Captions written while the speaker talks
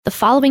The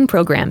following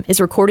program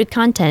is recorded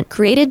content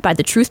created by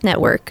the Truth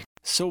Network.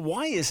 So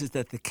why is it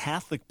that the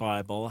Catholic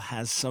Bible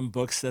has some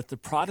books that the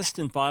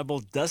Protestant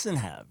Bible doesn't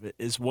have?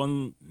 Is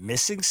one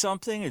missing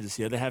something, or does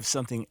the other have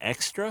something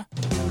extra?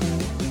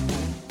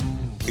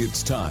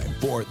 It's time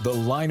for The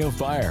Line of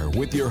Fire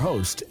with your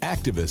host,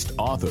 activist,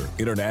 author,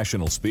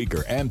 international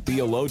speaker, and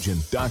theologian,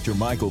 Dr.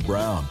 Michael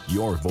Brown,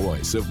 your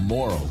voice of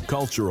moral,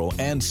 cultural,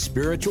 and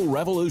spiritual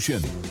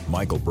revolution.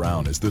 Michael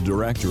Brown is the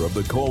director of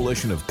the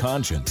Coalition of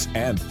Conscience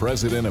and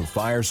president of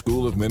Fire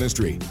School of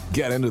Ministry.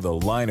 Get into The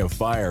Line of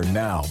Fire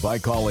now by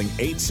calling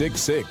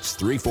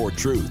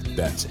 866-34-TRUTH.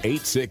 That's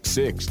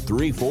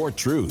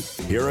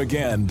 866-34-TRUTH. Here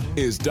again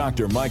is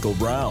Dr. Michael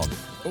Brown.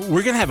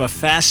 We're going to have a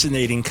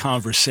fascinating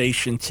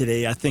conversation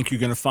today. I think you're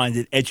going to find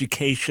it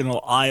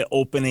educational,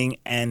 eye-opening,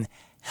 and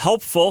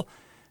helpful.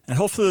 And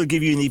hopefully it'll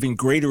give you an even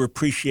greater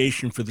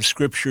appreciation for the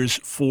Scriptures,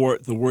 for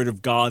the Word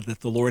of God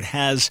that the Lord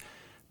has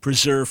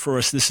preserved for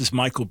us. This is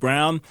Michael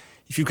Brown.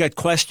 If you've got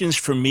questions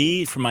for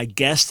me, for my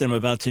guest that I'm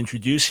about to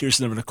introduce, here's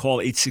the number to call,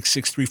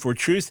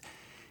 866-34-TRUTH,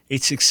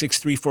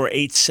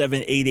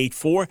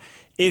 866-348-7884.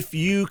 If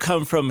you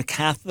come from a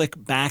Catholic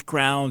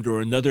background or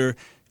another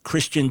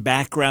Christian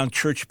background,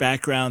 church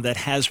background that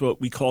has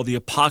what we call the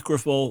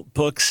apocryphal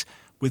books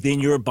within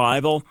your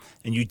Bible,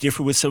 and you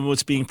differ with some of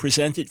what's being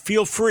presented,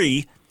 feel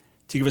free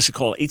to give us a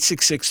call,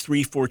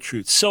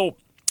 866-34-TRUTH. So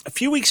a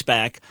few weeks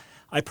back,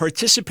 I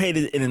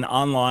participated in an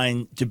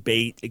online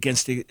debate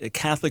against a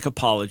Catholic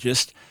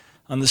apologist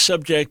on the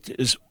subject,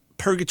 is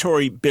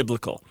purgatory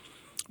biblical?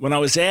 When I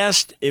was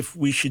asked if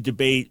we should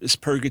debate is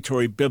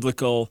purgatory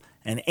biblical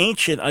and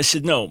ancient, I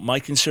said, no,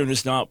 my concern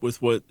is not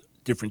with what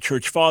different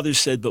church fathers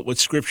said, but what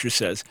Scripture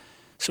says.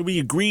 So we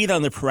agreed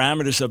on the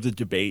parameters of the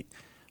debate.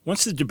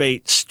 Once the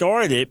debate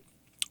started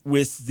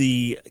with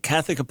the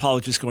Catholic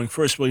apologist going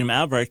first, William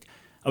Albrecht,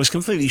 I was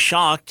completely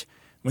shocked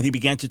when he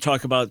began to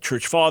talk about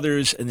church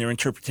fathers and their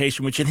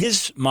interpretation, which in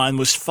his mind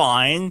was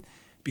fine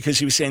because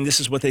he was saying this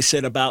is what they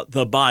said about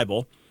the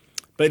Bible.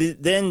 But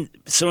then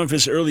some of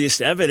his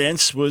earliest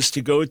evidence was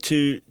to go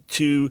to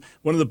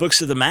one of the books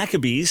of the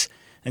Maccabees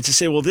and to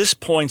say, well, this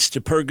points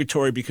to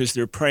purgatory because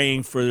they're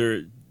praying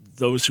for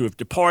those who have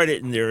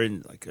departed and they're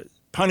in like a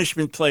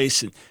punishment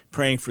place and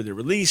praying for their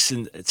release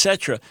and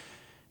etc.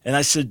 And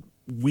I said,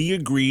 we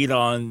agreed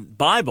on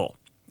Bible.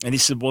 And he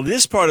said, well, it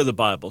is part of the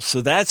Bible. So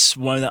that's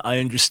when I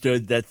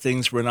understood that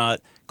things were not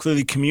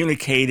clearly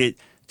communicated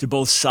to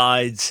both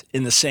sides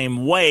in the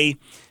same way.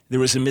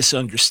 There was a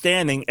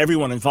misunderstanding.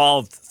 Everyone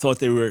involved thought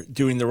they were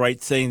doing the right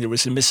thing. There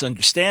was a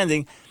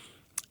misunderstanding.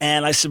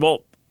 And I said,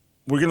 well,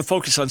 we're going to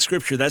focus on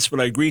Scripture. That's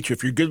what I agreed to.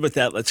 If you're good with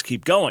that, let's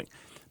keep going.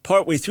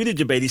 Partway through the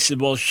debate, he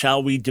said, well,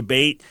 shall we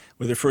debate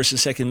whether 1st and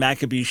 2nd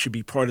Maccabees should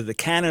be part of the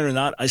canon or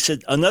not? I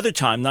said, another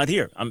time, not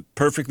here. I'm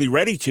perfectly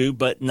ready to,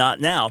 but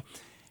not now.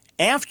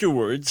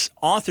 Afterwards,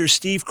 author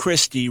Steve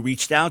Christy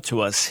reached out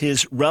to us.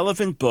 His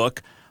relevant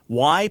book,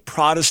 Why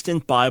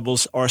Protestant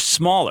Bibles Are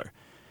Smaller,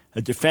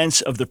 a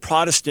defense of the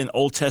Protestant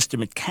Old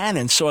Testament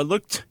canon. So I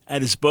looked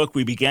at his book.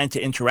 We began to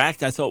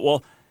interact. I thought,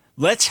 well,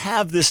 let's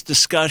have this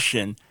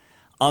discussion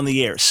on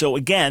the air. So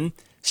again,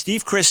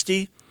 Steve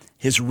Christy,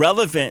 his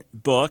relevant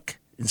book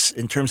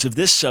in terms of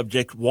this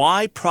subject,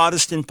 Why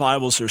Protestant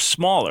Bibles Are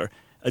Smaller,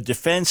 a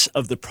defense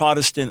of the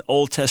Protestant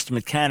Old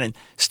Testament canon.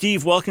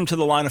 Steve, welcome to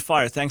The Line of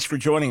Fire. Thanks for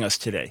joining us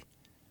today.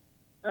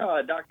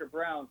 Dr.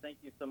 Brown, thank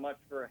you so much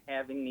for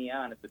having me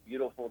on. It's a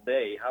beautiful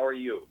day. How are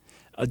you?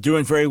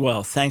 Doing very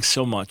well. Thanks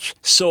so much.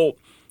 So,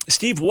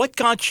 Steve, what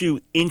got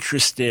you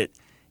interested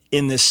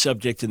in this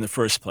subject in the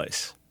first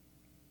place?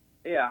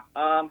 Yeah,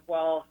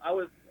 well, I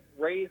was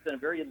raised in a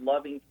very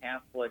loving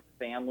Catholic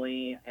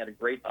family, had a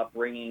great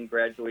upbringing,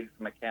 graduated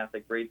from a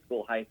Catholic grade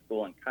school, high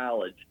school, and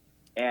college.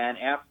 And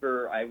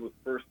after I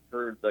first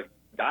heard the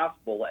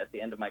gospel at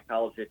the end of my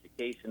college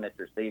education, that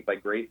you're saved by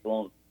grace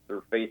alone,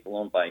 through faith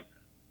alone, by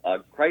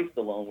Christ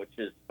alone, which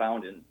is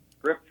found in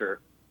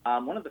Scripture,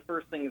 one of the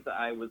first things that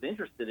I was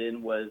interested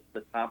in was the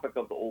topic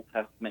of the Old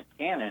Testament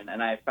canon.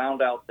 And I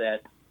found out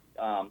that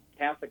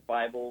Catholic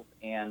Bibles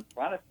and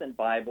Protestant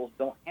Bibles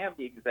don't have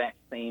the exact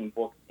same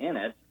books in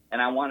it.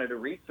 And I wanted to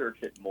research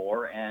it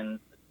more, and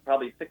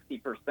probably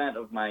 60%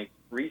 of my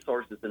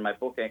resources in my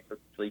book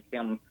actually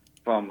came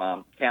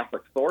from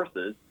Catholic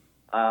sources.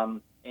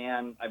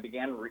 And I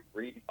began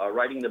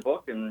writing the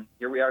book, and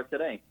here we are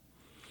today.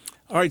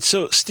 All right,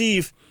 so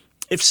Steve,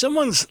 if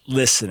someone's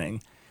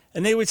listening,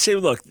 and they would say,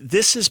 look,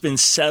 this has been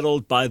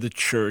settled by the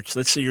church,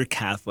 let's say you're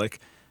Catholic,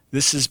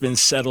 this has been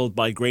settled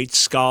by great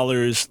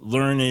scholars,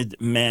 learned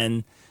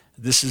men,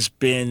 this has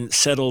been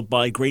settled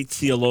by great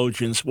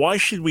theologians, why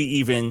should we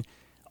even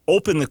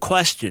open the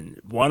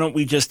question? Why don't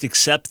we just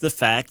accept the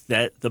fact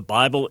that the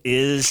Bible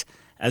is,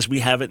 as we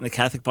have it in the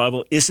Catholic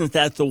Bible, isn't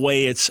that the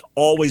way it's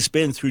always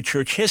been through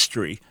church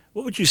history?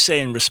 What would you say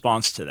in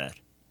response to that?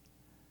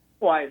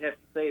 Well, I'd have to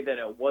say that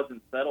it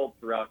wasn't settled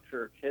throughout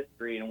church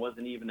history and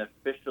wasn't even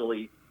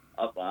officially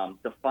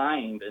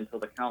defined until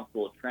the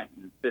Council of Trent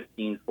in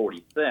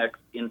 1546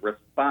 in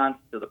response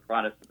to the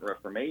Protestant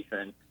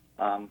Reformation,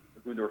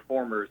 who the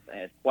Reformers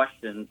had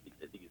questioned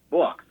these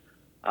books.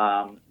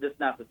 This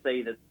not to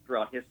say that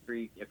throughout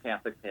history,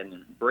 Catholics had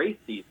embraced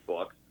these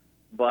books,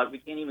 but we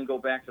can't even go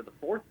back to the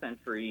 4th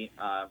century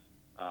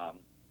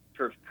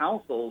church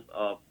councils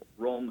of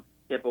Rome,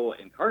 Hippo,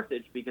 and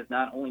Carthage, because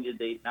not only did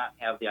they not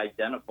have the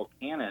identical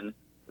canon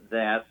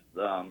that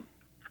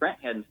Trent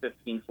had in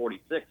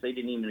 1546, they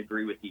didn't even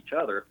agree with each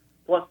other.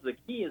 Plus, the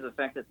key is the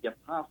fact that the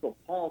Apostle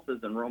Paul says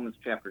in Romans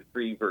chapter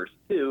 3, verse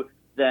 2,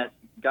 that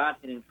God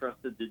had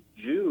entrusted the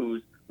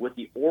Jews with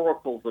the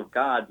oracles of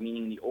God,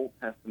 meaning the Old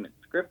Testament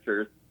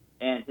scriptures,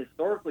 and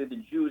historically the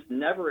Jews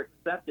never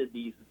accepted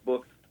these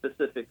books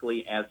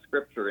specifically as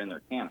scripture in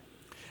their canon.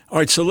 All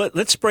right, so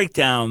let's break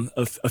down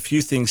a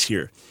few things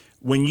here.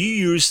 When you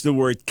use the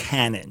word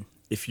canon,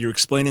 if you're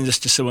explaining this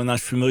to someone not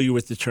familiar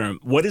with the term,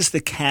 what is the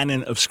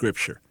canon of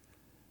Scripture?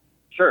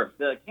 Sure.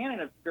 The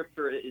canon of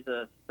Scripture is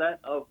a set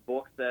of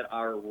books that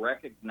are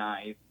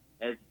recognized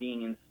as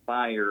being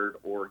inspired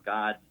or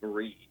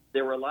God-breathed.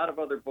 There were a lot of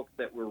other books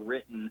that were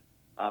written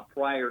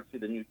prior to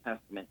the New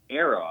Testament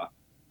era,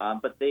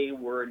 but they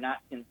were not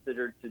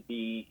considered to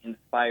be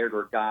inspired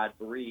or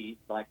God-breathed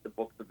like the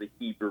books of the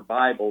Hebrew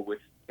Bible,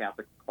 which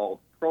Catholics called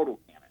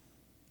proto-canon.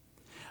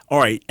 All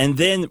right, and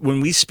then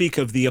when we speak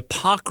of the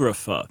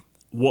Apocrypha,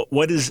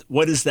 what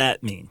does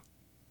that mean?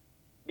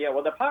 Yeah,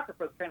 well, the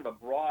Apocrypha is kind of a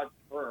broad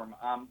term,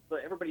 so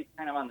everybody's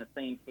kind of on the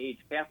same page.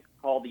 Catholics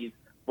call these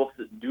books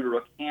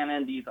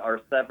Deuterocanon. These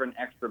are 7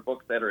 extra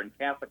books that are in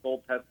Catholic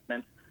Old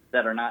Testament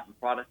that are not in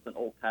Protestant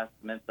Old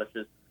Testament, such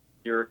as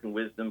Sirach and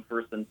Wisdom,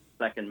 1st and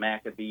 2nd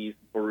Maccabees,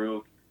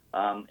 Baruch,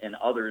 and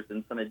others,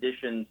 and some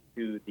additions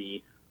to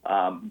the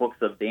books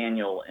of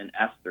Daniel and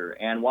Esther.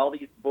 And while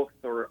these books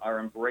are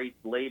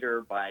embraced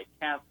later by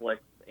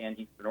Catholics and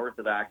Eastern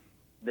Orthodox,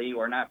 they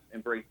are not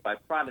embraced by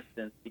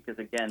Protestants because,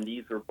 again,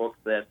 these are books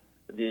that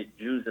the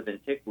Jews of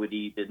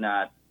antiquity did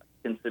not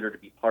consider to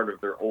be part of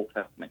their Old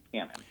Testament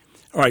canon.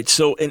 All right,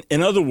 so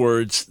in other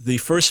words, the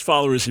first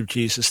followers of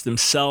Jesus,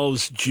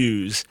 themselves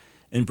Jews,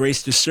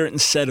 embraced a certain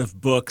set of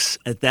books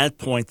at that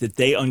point that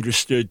they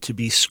understood to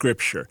be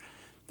Scripture.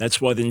 That's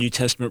why the New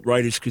Testament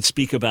writers could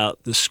speak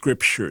about the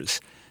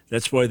Scriptures.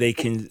 That's why they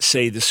can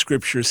say the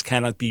Scriptures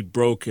cannot be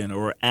broken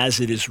or as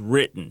it is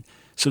written.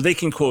 So they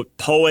can quote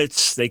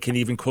poets, they can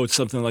even quote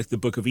something like the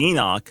Book of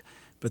Enoch,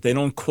 but they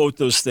don't quote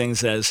those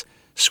things as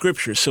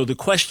Scripture. So the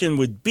question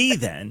would be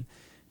then,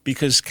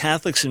 because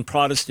Catholics and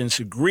Protestants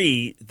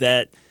agree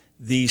that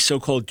the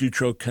so-called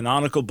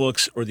deuterocanonical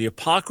books or the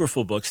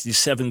apocryphal books, these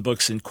 7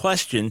 books in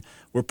question,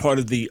 were part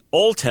of the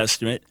Old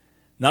Testament,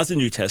 not the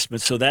New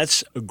Testament, so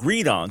that's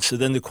agreed on. So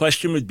then the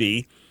question would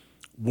be,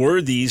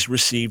 were these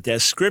received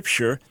as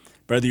Scripture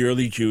by the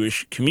early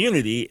Jewish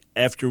community,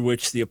 after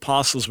which the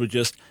apostles would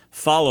just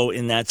follow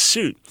in that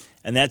suit?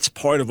 And that's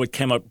part of what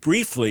came up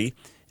briefly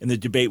in the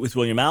debate with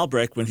William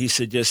Albrecht when he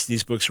said, yes,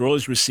 these books were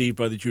always received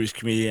by the Jewish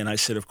community. And I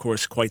said, of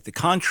course, quite the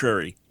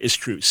contrary is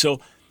true.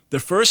 So the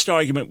first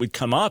argument would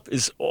come up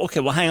is, okay,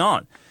 well, hang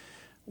on.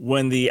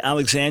 When the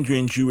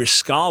Alexandrian Jewish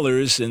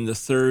scholars in the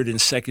 3rd and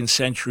 2nd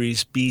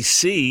centuries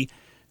BC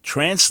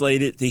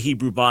translated the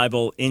Hebrew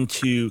Bible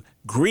into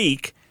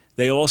Greek,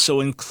 they also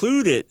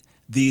included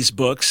these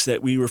books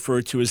that we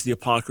refer to as the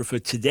Apocrypha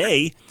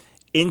today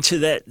into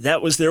that.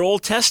 That was their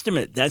Old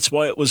Testament. That's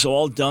why it was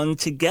all done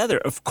together.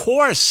 Of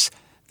course,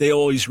 they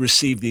always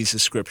received these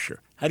as Scripture.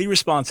 How do you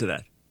respond to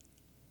that?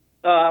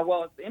 Well,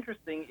 what's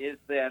interesting is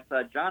that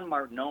John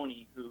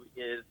Martinoni, who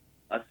is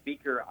a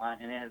speaker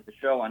on and has the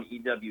show on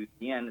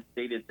EWTN,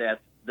 stated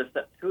that the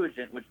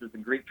Septuagint, which was the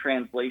Greek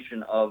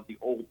translation of the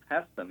Old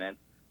Testament,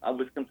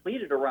 was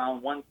completed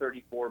around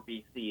 134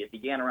 BC. It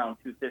began around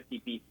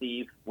 250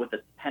 BC with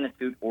the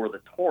Pentateuch or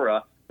the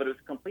Torah, but it was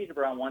completed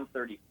around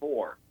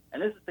 134.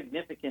 And this is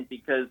significant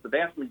because the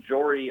vast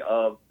majority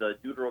of the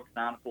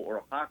deuterocanonical or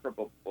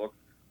apocryphal books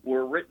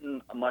were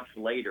written much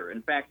later.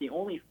 In fact, the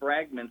only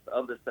fragments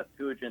of the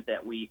Septuagint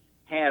that we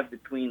have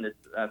between the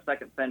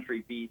 2nd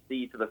century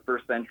BC to the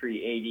 1st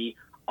century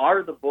AD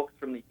are the books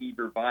from the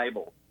Hebrew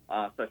Bible,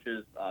 such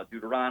as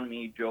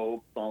Deuteronomy,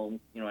 Job, Psalms,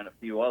 and a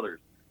few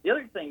others. The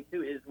other thing,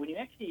 too, is when you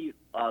actually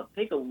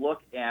take a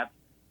look at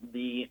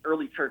the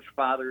early church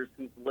fathers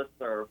whose lists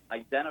are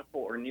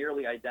identical or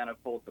nearly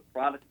identical to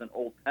Protestant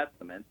Old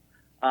Testament,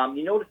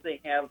 you notice they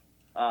have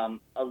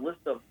a list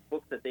of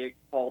books that they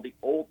call the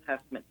Old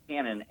Testament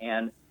canon,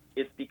 and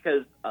it's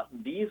because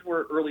these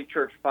were early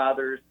church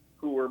fathers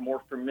who were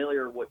more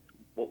familiar with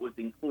what was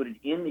included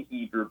in the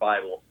Hebrew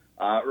Bible.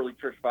 Early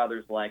church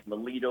fathers like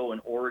Melito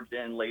and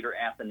Origen, later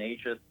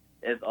Athanasius,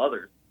 as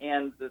others.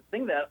 And the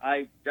thing that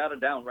I jotted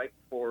down right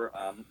before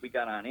we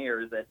got on air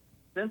is that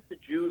since the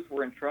Jews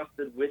were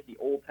entrusted with the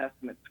Old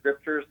Testament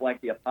scriptures, like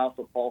the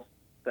Apostle Paul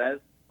says,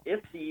 if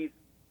these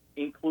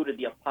included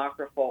the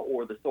Apocrypha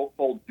or the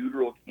so-called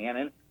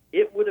Deuterocanon,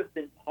 it would have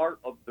been part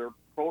of their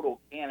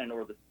proto-canon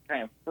or the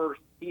kind of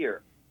first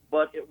tier,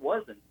 but it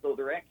wasn't. So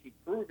they're actually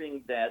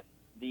proving that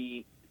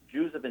the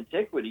Jews of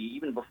antiquity,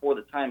 even before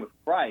the time of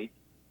Christ,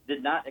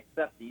 did not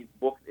accept these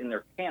books in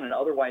their canon.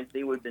 Otherwise,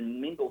 they would have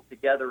been mingled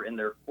together in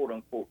their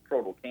quote-unquote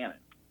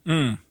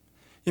proto-canon.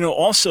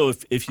 Also,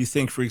 if you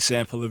think, for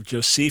example, of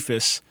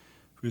Josephus,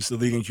 who's the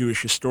leading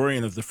Jewish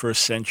historian of the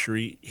first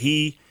century,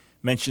 he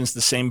mentions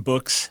the same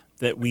books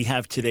that we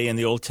have today in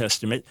the Old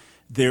Testament.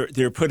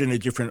 They're put in a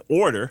different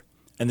order,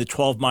 and the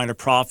 12 minor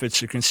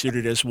prophets are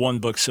considered as one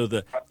book. So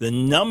the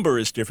number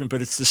is different,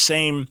 but it's the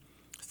same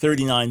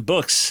 39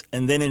 books.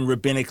 And then in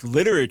rabbinic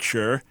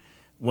literature,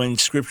 when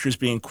Scripture is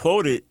being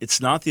quoted, it's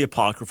not the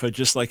Apocrypha,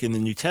 just like in the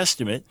New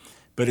Testament,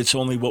 but it's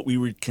only what we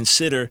would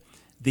consider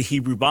the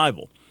Hebrew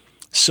Bible.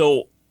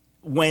 So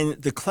when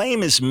the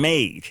claim is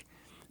made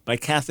by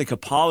Catholic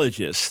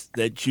apologists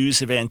that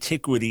Jews of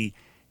antiquity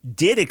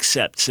did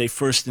accept, say,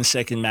 1st and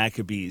 2nd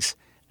Maccabees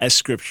as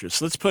Scripture.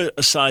 So let's put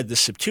aside the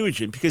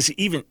Septuagint, because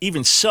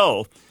even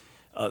so,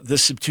 the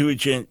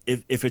Septuagint,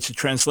 if it's a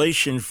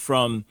translation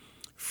from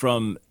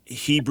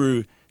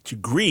Hebrew to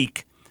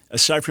Greek,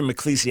 aside from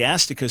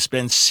Ecclesiasticus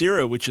Ben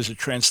Sira, which is a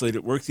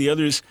translated work, the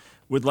others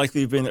would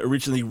likely have been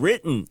originally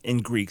written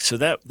in Greek, so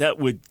that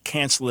would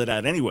cancel it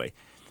out anyway.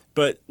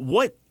 But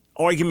what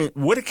argument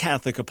would a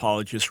Catholic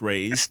apologist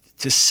raise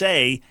to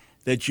say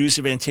that Jews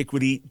of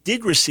antiquity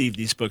did receive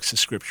these books of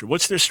Scripture?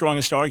 What's their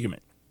strongest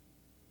argument?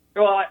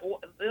 Well,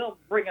 they'll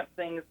bring up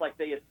things like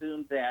they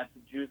assumed that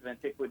the Jews of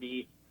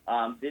antiquity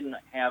didn't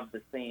have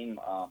the same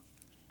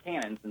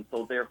canons, and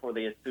so therefore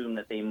they assume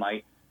that they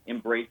might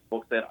embrace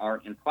books that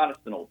aren't in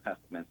Protestant Old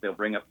Testaments. They'll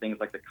bring up things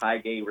like the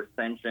Kyrie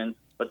Recension,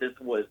 but this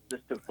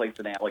took place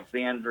in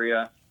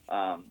Alexandria,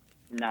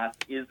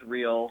 not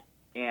Israel,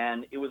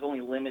 and it was only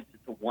limited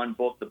to one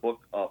book, the book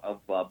of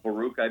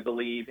Baruch, I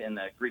believe, in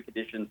the Greek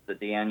editions to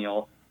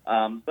Daniel.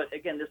 But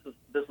again, this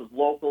was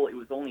local. It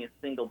was only a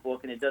single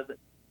book, and it doesn't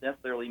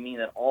necessarily mean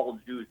that all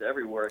Jews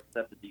everywhere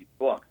accepted these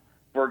books.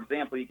 For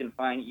example, you can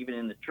find even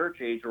in the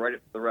Church Age, right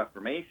after the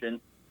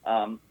Reformation,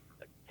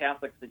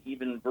 Catholics and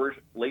even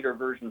later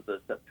versions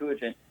of the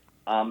Septuagint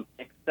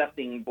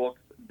accepting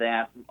books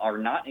that are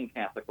not in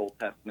Catholic Old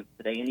Testaments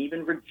today, and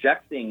even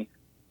rejecting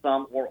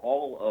some or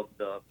all of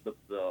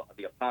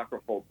the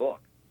apocryphal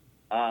books.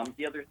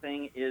 The other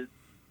thing is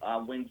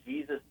when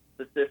Jesus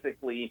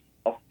specifically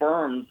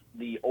affirms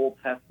the Old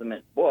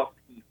Testament books,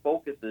 he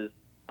focuses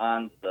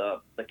on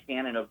the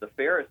canon of the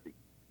Pharisees.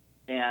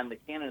 And the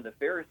canon of the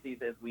Pharisees,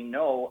 as we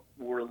know,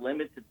 were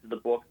limited to the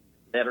books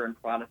that are in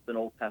Protestant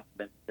Old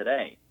Testament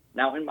today.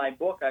 Now, in my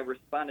book, I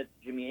responded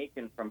to Jimmy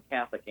Akin from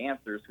Catholic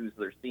Answers, who's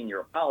their senior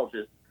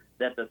apologist,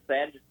 that the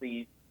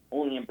Sadducees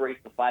only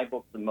embraced the 5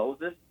 books of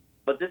Moses,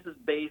 but this is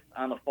based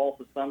on the false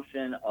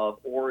assumption of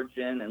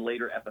Origen and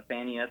later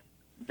Epiphanius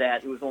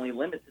that it was only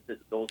limited to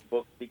those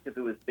books because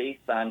it was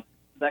based on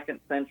 2nd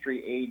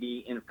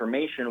century AD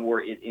information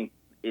where it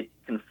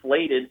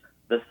conflated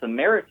the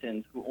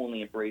Samaritans who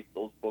only embraced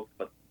those books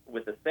but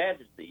with the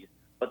Sadducees,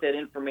 but that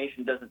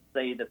information doesn't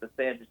say that the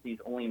Sadducees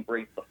only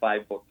embraced the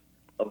 5 books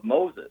of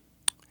Moses.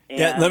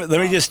 And, let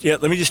me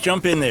just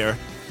jump in there.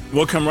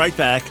 We'll come right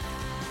back.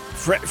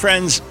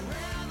 Friends,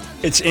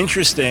 it's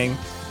interesting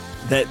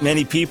that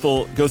many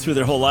people go through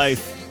their whole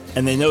life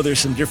and they know there's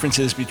some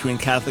differences between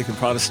Catholic and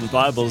Protestant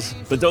Bibles,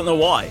 but don't know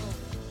why.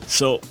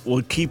 So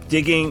we'll keep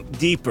digging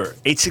deeper.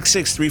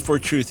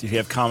 866-34-TRUTH if you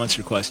have comments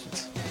or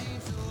questions.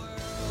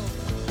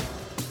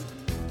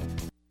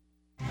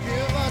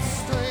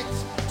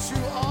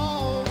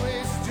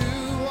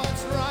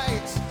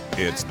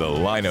 It's The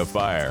Line of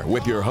Fire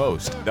with your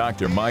host,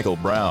 Dr. Michael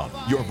Brown,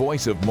 your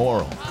voice of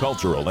moral,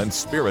 cultural, and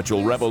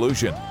spiritual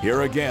revolution.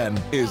 Here again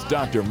is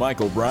Dr.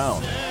 Michael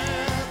Brown.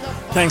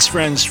 Thanks,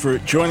 friends, for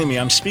joining me.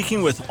 I'm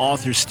speaking with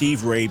author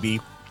Steve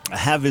Raby. I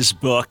have his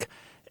book,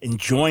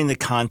 enjoying the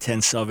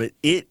contents of it.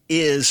 It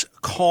is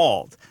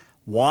called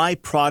Why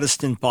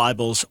Protestant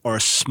Bibles Are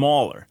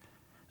Smaller,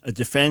 a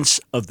defense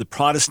of the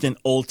Protestant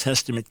Old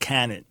Testament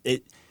canon.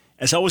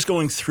 As I was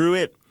going through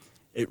it,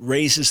 it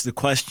raises the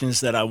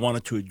questions that I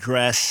wanted to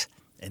address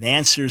and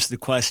answers the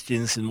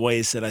questions in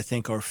ways that I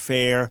think are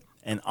fair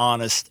and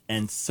honest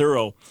and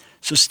thorough.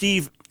 So,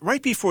 Steve,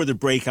 right before the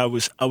break, I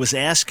was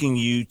asking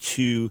you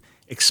to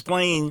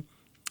explain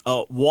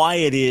why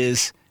it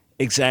is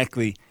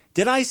exactly.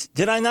 Did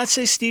I not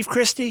say Steve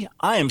Christie?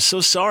 I am so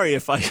sorry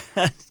if I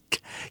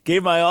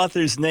gave my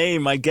author's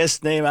name, my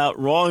guest name out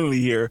wrongly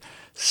here.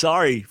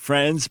 Sorry,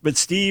 friends, but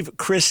Steve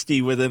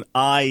Christie with an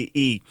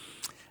I-E.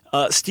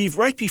 Steve,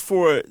 right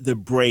before the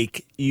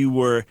break, you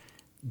were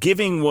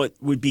giving what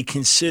would be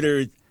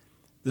considered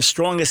the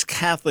strongest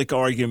Catholic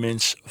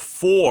arguments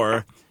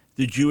for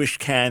the Jewish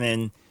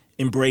canon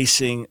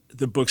embracing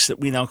the books that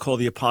we now call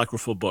the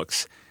apocryphal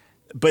books.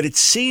 But it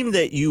seemed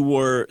that you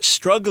were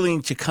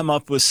struggling to come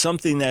up with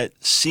something that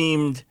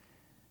seemed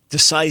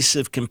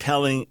decisive,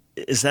 compelling.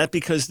 Is that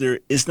because there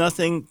is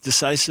nothing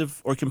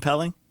decisive or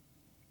compelling?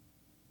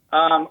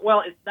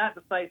 Well, it's not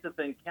decisive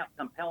and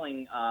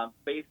compelling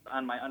based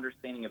on my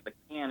understanding of the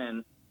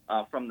canon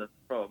from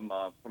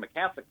a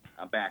Catholic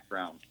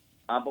background.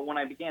 But when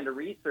I began to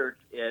research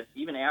it,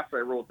 even after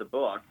I wrote the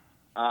book,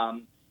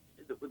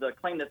 the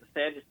claim that the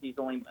Sadducees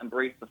only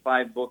embraced the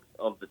 5 books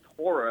of the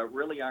Torah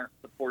really aren't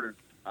supported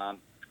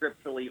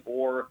scripturally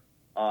or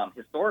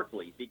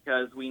historically,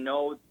 because we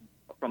know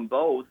from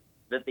both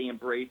that they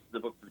embraced the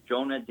books of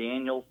Jonah,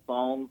 Daniel,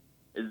 Psalms,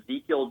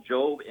 Ezekiel,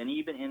 Job, and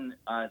even in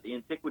the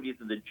Antiquities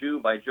of the Jew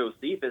by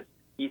Josephus,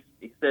 he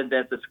said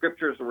that the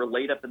scriptures were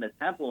laid up in the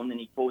temple, and then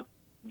he quotes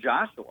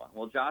Joshua.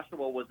 Well,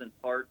 Joshua wasn't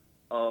part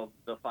of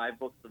the 5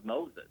 books of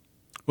Moses.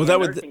 Well,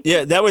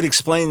 that would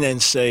explain then,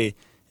 say,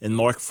 in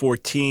Mark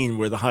 14,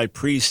 where the high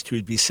priest, who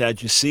would be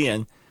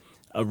Sadducean,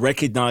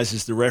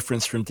 recognizes the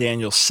reference from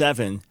Daniel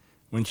 7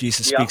 when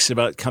Jesus speaks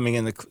about coming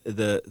in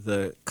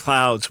the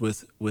clouds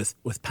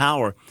with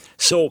power.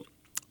 So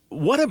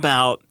what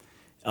about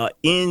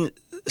in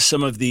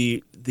some of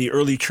the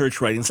early church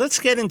writings? Let's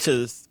get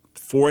into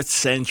 4th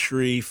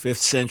century, 5th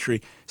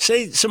century.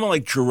 Say someone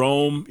like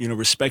Jerome,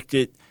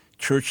 respected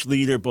church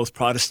leader, both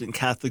Protestant and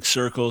Catholic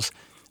circles.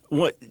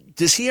 What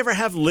does he ever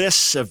have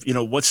lists of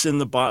what's in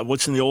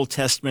the Old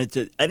Testament?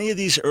 Did any of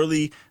these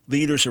early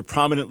leaders or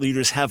prominent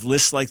leaders have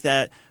lists like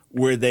that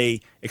where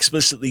they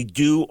explicitly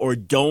do or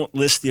don't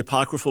list the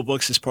apocryphal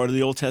books as part of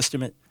the Old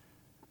Testament?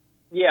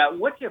 Yeah,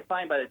 what you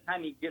find by the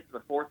time you get to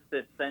the 4th,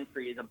 5th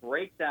century is a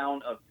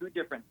breakdown of 2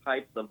 different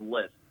types of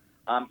lists.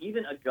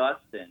 Even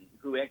Augustine,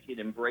 who actually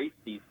had embraced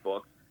these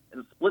books,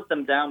 and split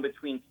them down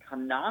between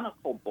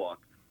canonical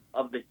books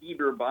of the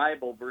Hebrew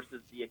Bible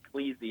versus the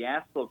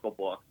ecclesiastical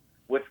books,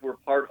 which were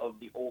part of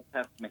the Old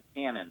Testament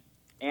canon.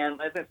 And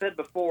as I said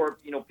before,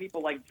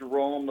 people like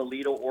Jerome,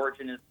 Melito,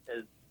 Origen,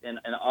 and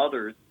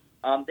others,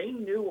 they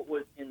knew what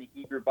was in the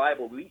Hebrew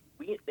Bible.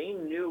 They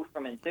knew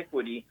from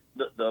antiquity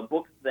the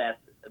books that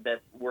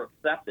were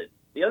accepted.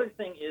 The other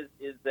thing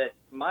is that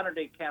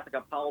modern-day Catholic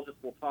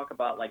apologists will talk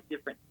about like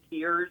different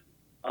tiers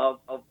of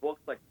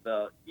books, like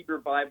the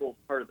Hebrew Bible is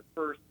part of the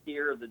first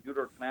tier, the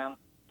Deuterocanon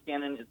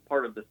is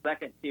part of the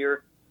second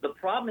tier. The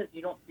problem is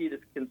you don't see this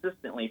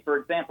consistently. For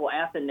example,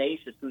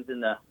 Athanasius, who's in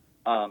the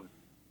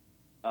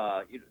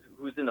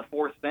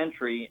 4th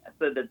century,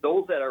 said that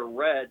those that are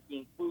read, he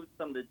includes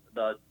some of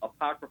the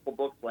apocryphal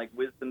books like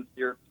Wisdom,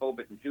 Sirach,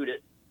 Tobit, and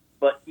Judith,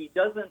 but he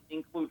doesn't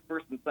include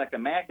 1st and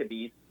 2nd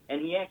Maccabees,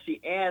 and he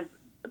actually adds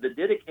the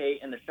Didache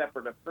and the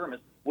Shepherd of Hermas,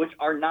 which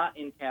are not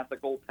in Catholic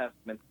Old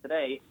Testaments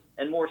today.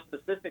 And more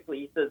specifically,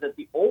 he says that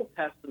the Old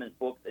Testament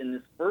books in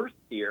this first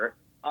tier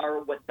are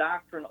what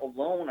doctrine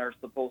alone are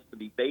supposed to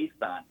be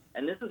based on.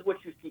 And this is what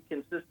you see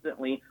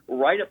consistently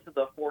right up to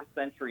the 4th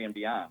century and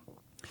beyond.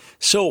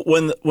 So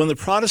when the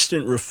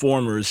Protestant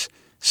reformers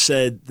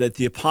said that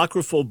the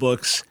apocryphal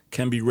books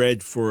can be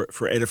read for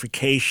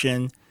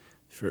edification,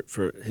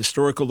 for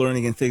historical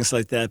learning and things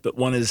like that, but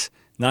one is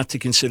not to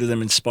consider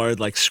them inspired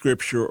like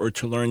Scripture or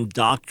to learn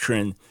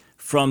doctrine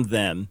from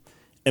them.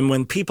 And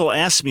when people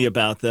ask me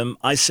about them,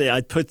 I say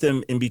I'd put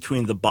them in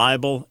between the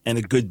Bible and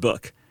a good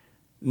book.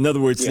 In other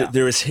words,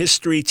 there is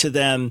history to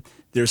them.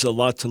 There's a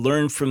lot to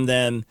learn from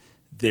them.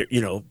 There,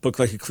 a book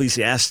like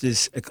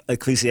Ecclesiasticus,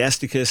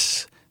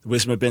 the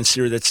Wisdom of Ben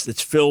Sira,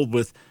 that's filled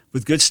with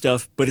good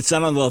stuff, but it's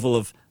not on the level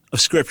of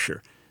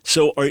Scripture.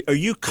 So are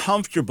you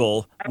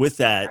comfortable with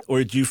that,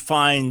 or do you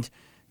find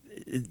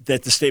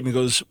that the statement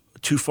goes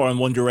too far in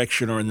one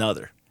direction or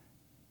another?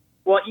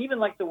 Well, even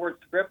like the word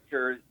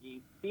Scripture, you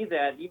see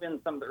that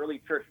even some of the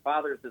early church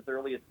fathers as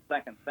early as the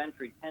 2nd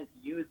century tend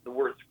to use the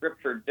word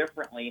Scripture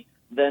differently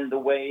than the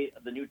way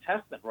the New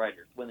Testament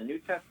writers. When the New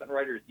Testament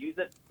writers use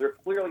it, they're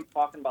clearly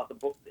talking about the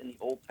books in the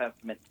Old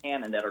Testament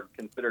canon that are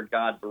considered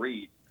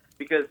God-breathed.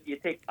 Because you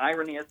take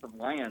Irenaeus of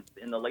Lyons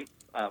in the late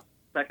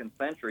 2nd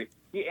century,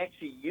 he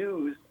actually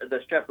used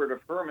the Shepherd of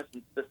Hermas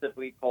and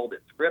specifically called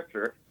it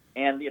Scripture.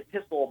 And the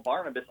Epistle of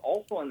Barnabas,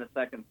 also in the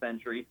 2nd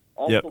century,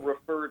 also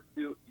referred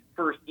to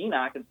First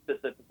Enoch and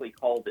specifically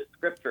called it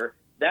Scripture.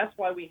 That's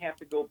why we have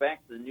to go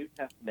back to the New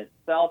Testament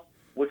itself,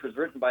 which was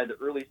written by the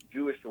earliest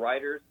Jewish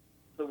writers,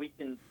 so we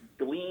can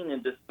glean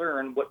and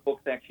discern what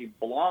books actually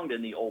belonged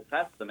in the Old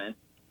Testament,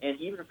 and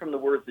even from the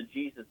words of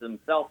Jesus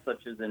himself,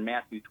 such as in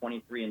Matthew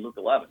 23 and Luke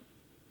 11.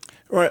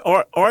 All right.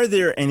 Are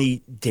there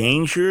any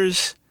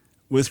dangers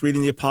with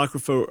reading the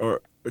Apocrypha,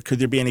 or could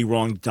there be any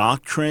wrong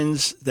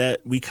doctrines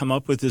that we come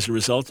up with as a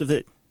result of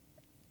it?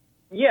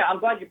 Yeah, I'm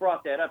glad you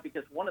brought that up,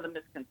 because one of the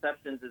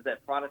misconceptions is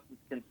that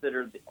Protestants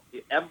consider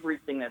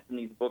everything that's in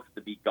these books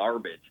to be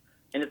garbage.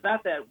 And it's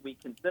not that we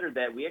consider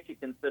that. We actually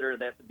consider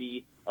that to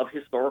be of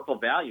historical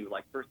value.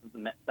 Like 1st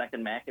and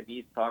 2nd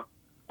Maccabees talk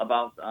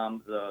about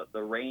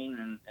the reign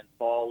and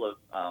fall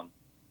of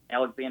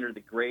Alexander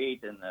the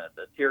Great and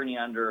the tyranny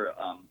under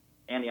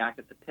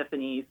Antiochus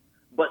Epiphanes.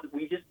 But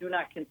we just do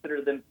not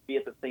consider them to be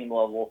at the same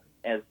level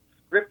as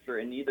Scripture,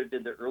 and neither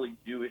did the early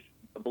Jewish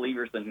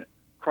believers in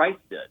Christ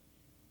did.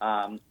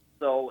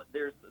 So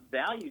there's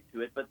value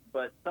to it,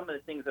 but some of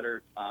the things that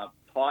are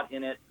taught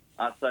in it,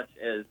 such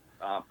as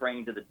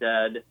praying to the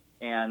dead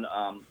and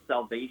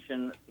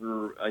salvation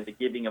through the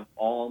giving of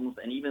alms,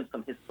 and even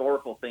some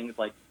historical things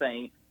like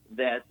saying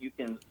that you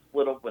can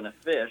split open a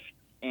fish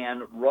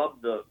and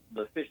rub the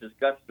fish's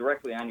guts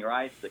directly on your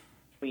eyes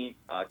to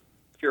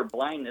cure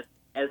blindness,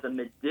 as a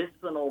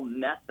medicinal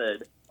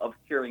method of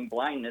curing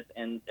blindness,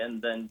 and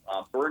then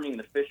burning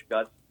the fish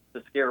guts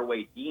to scare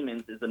away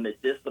demons is a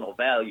medicinal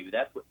value.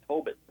 That's what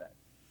Tobit said.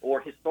 Or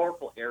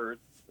historical errors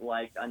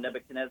like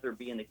Nebuchadnezzar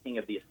being the king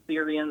of the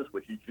Assyrians,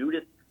 which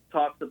Judith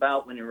talks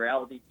about, when in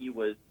reality he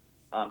was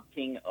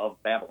king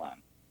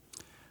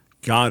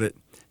Got it.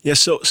 Yeah,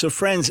 so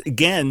friends,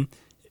 again,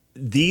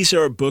 these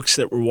are books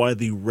that were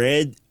widely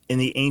read in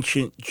the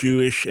ancient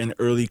Jewish and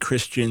early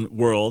Christian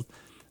world,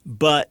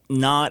 but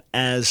not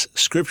as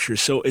scripture.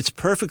 So it's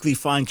perfectly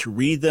fine to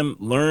read them,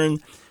 learn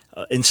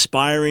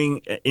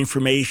inspiring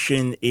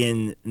information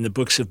in the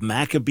books of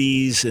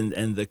Maccabees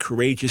and the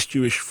courageous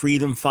Jewish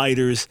freedom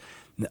fighters,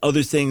 and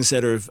other things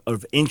that are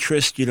of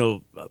interest,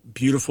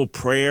 beautiful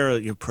prayer,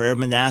 prayer of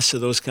Manasseh,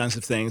 those kinds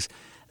of things.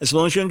 As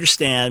long as you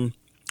understand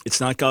it's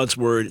not God's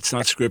word, it's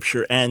not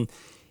scripture, and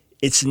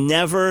it's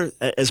never,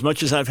 as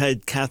much as I've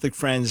had Catholic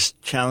friends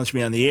challenge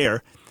me on the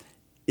air,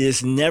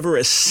 is never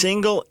a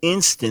single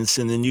instance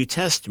in the New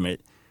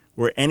Testament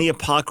where any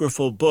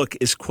apocryphal book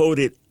is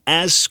quoted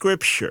as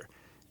scripture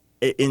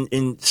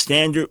in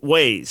standard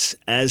ways,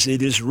 as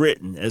it is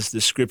written, as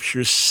the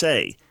scriptures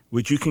say.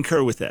 Would you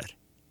concur with that?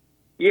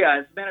 Yeah,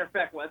 as a matter of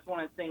fact, that's one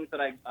of the things that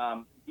I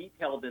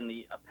detailed in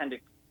the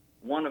appendix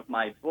 1 of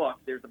my book.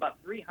 There's about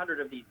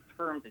 300 of these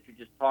terms that you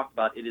just talked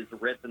about. It is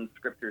written,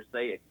 scriptures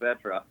say,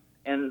 etc.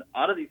 And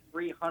out of these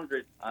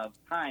 300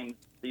 times,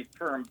 these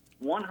terms,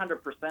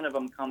 100% of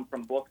them come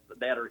from books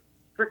that are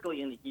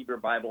strictly in the Hebrew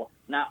Bible.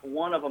 Not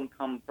one of them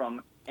come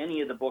from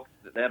any of the books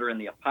that are in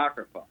the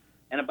Apocrypha.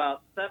 And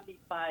about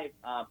 75%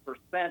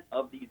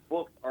 of these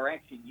books are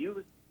actually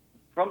used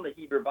from the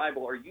Hebrew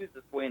Bible or used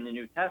this way in the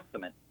New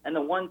Testament. And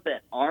the ones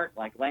that aren't,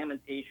 like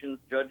Lamentations,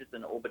 Judges,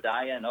 and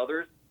Obadiah and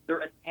others,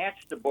 they're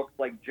attached to books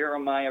like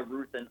Jeremiah,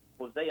 Ruth, and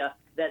Hosea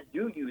that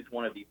do use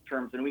one of these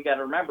terms. And we got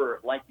to remember,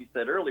 like you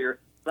said earlier,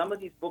 some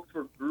of these books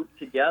were grouped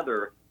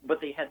together,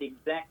 but they had the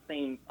exact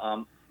same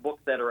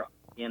books that are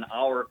in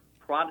our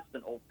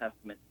Protestant Old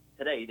Testament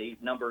today. They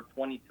number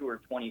 22 or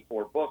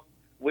 24 books,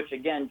 which,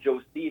 again,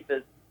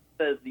 Josephus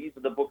says these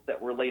are the books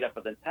that were laid up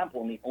at the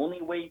temple. And the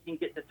only way you can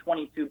get to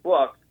 22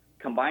 books,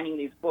 combining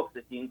these books,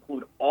 if you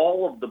include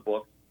all of the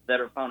books that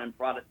are found in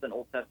Protestant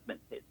Old Testament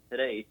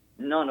today,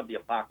 none of the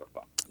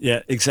Apocrypha.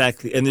 Yeah,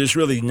 exactly. And there's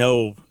really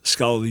no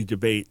scholarly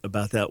debate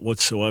about that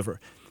whatsoever.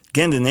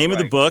 Again, the name of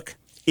the book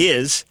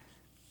is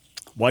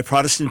Why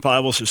Protestant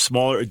Bibles Are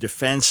Smaller, A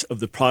Defense of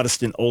the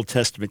Protestant Old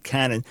Testament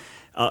Canon.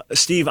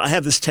 Steve, I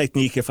have this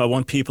technique. If I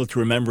want people to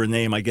remember a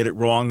name, I get it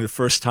wrong the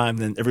first time,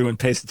 then everyone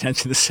pays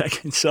attention the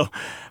second. So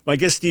my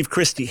guest, Steve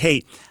Christy,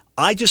 hey,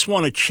 I just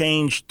want to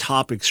change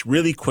topics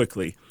really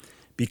quickly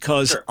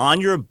because on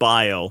your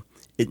bio,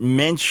 it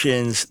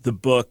mentions the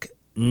book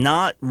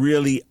Not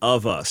Really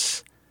of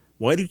Us.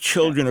 Why do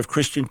children of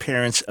Christian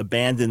parents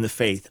abandon the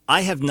faith?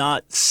 I have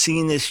not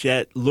seen this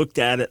yet, looked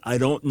at it. I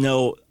don't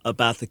know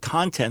about the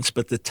contents,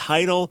 but the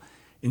title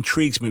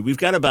intrigues me. We've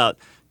got about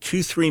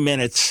 2-3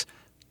 minutes.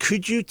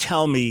 Could you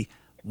tell me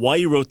why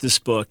you wrote this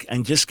book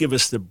and just give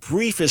us the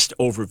briefest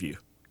overview?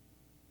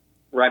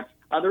 Right.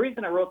 The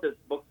reason I wrote this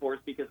book for is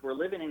because we're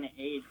living in an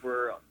age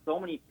where so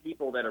many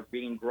people that are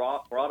being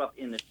brought up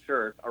in the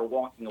church are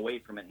walking away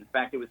from it. In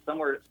fact, it was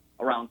somewhere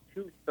around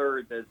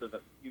 2/3 as of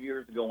a few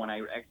years ago when I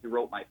actually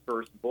wrote my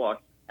first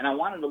book, and I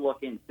wanted to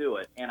look into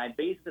it. And I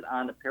based it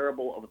on the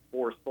parable of the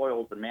 4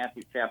 soils in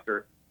Matthew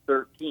chapter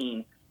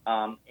 13.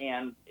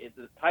 And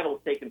the title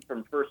is taken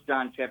from 1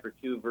 John chapter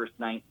 2, verse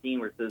 19,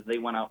 where it says, they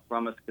went out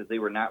from us because they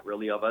were not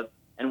really of us.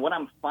 And what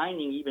I'm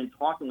finding, even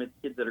talking with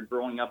kids that are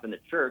growing up in the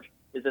church,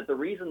 is that the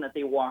reason that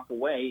they walk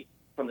away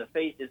from the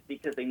faith is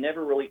because they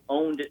never really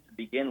owned it to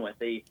begin with.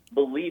 They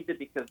believed it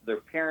because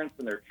their parents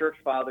and their church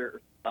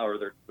father or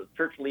their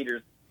church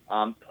leaders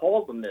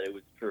told them that it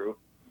was true,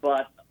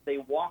 but they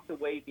walked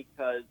away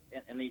because,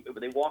 and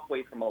they walk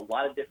away from a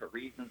lot of different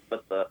reasons,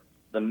 but the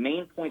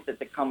main point that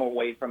they come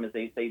away from is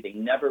they say they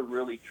never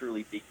really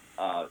truly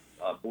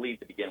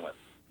believed to begin with.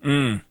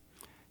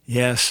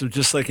 Yeah, so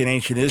just like in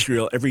ancient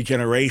Israel, every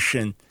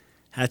generation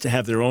had to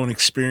have their own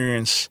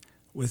experience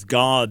with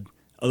God.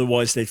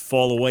 Otherwise, they'd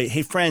fall away.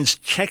 Hey, friends,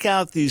 check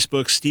out these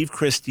books. Steve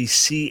Christy,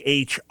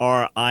 Chrisstie,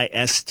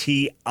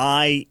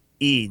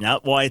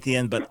 not Y at the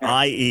end, but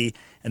I-E.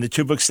 And the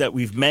 2 books that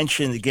we've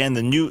mentioned, again,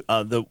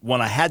 the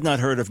one I had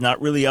not heard of,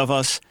 Not Really of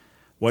Us,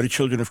 Why Do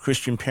Children of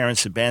Christian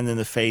Parents Abandon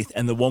the Faith,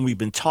 and the one we've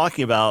been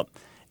talking about.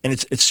 And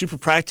it's super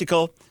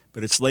practical,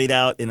 but it's laid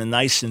out in a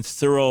nice and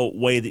thorough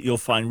way that you'll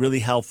find really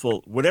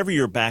helpful. Whatever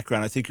your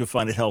background, I think you'll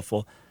find it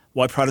helpful.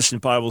 Why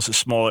Protestant Bibles Are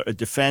Smaller, A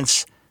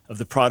Defense of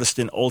the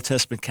Protestant Old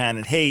Testament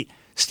Canon. Hey,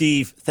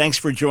 Steve, thanks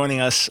for joining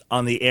us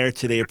on the air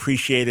today.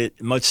 Appreciate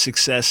it. Much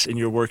success in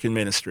your work and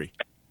ministry.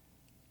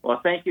 Well,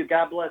 thank you.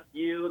 God bless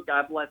you.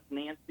 God bless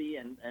Nancy.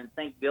 And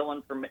thank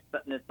Dylan for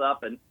setting this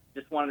up. And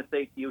just wanted to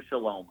say to you,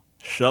 shalom.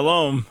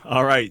 Shalom.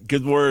 All right.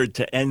 Good word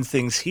to end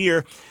things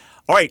here.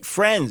 All right,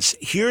 friends,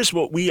 here's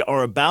what we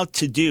are about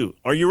to do.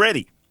 Are you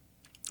ready?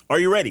 Are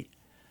you ready?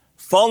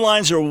 Phone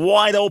lines are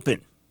wide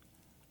open.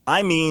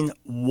 I mean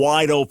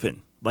wide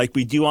open, like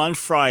we do on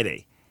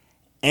Friday.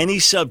 Any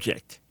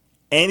subject,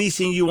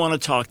 anything you want to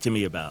talk to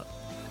me about,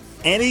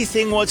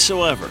 anything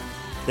whatsoever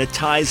that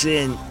ties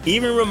in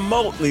even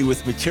remotely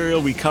with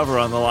material we cover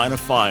on The Line of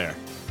Fire.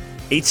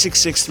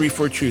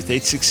 866-34-TRUTH,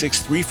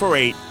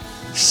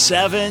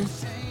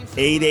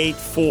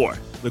 866-348-7884.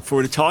 Look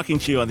forward to talking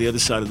to you on the other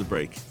side of the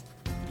break.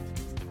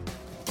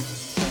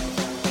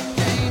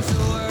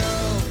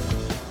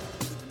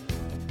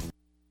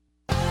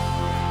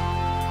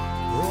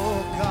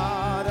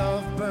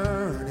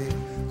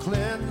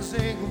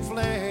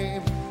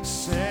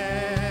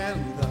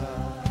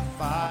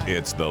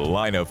 It's The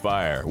Line of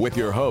Fire with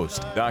your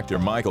host, Dr.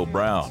 Michael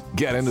Brown.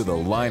 Get into the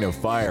Line of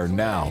Fire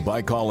now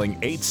by calling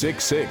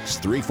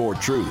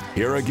 866-34-TRUTH.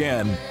 Here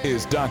again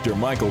is Dr.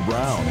 Michael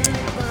Brown.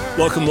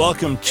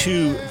 Welcome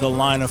to The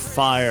Line of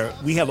Fire.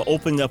 We have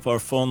opened up our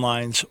phone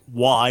lines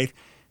wide,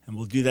 and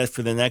we'll do that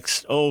for the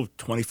next,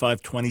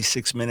 25,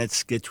 26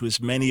 minutes. Get to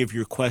as many of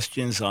your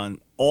questions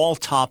on all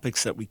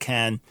topics that we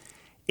can.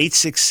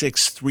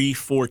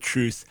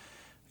 866-34-TRUTH.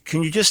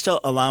 Can you just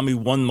allow me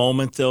one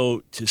moment,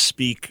 though, to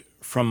speak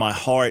from my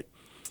heart?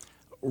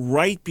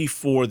 Right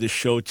before the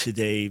show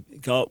today,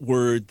 got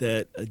word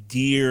that a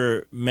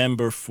dear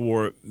member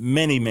for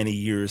many, many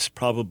years,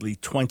 probably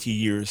 20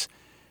 years,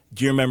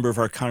 dear member of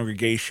our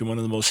congregation, one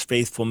of the most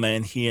faithful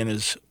men, he and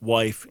his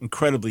wife,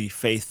 incredibly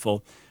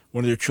faithful.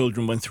 One of their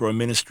children went through our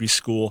ministry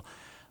school.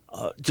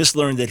 Just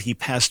learned that he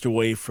passed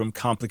away from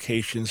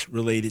complications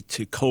related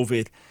to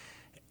COVID.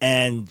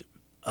 And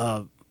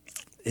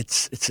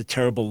it's a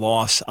terrible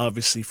loss,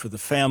 obviously, for the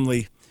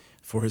family,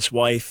 for his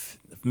wife,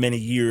 many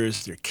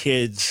years, their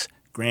kids,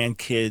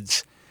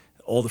 grandkids,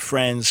 all the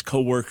friends,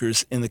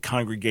 co-workers in the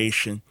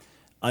congregation.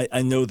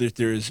 I know that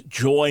there's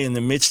joy in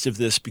the midst of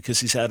this because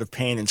he's out of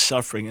pain and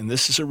suffering, and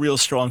this is a real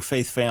strong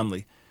faith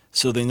family,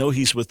 so they know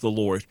he's with the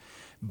Lord.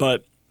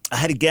 But I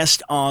had a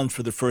guest on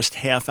for the first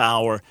half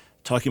hour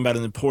talking about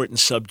an important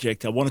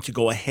subject. I wanted to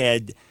go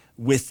ahead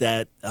with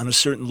that. On a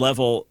certain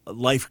level,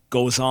 life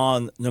goes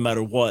on no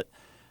matter what.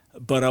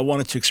 But I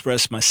wanted to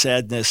express my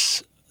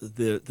sadness,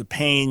 the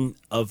pain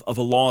of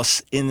a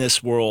loss in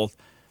this world.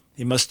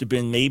 He must have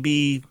been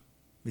maybe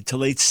mid to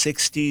late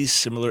 60s,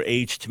 similar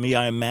age to me,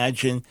 I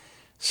imagine.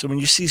 So when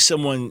you see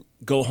someone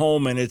go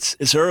home and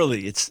it's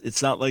early,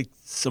 it's not like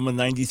someone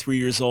 93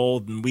 years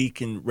old and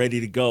weak and ready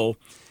to go.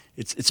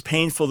 It's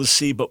painful to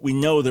see, but we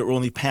know that we're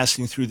only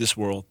passing through this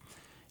world.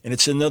 And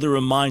it's another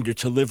reminder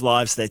to live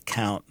lives that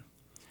count.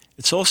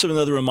 It's also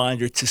another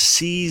reminder to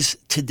seize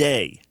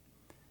today.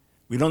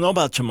 We don't know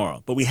about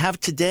tomorrow, but we have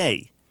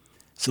today.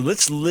 So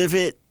let's live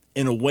it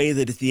in a way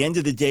that at the end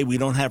of the day, we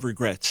don't have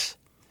regrets.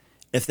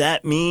 If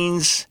that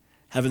means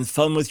having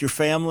fun with your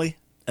family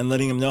and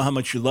letting them know how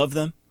much you love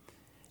them,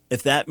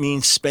 if that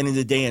means spending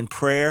the day in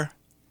prayer,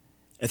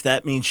 if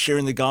that means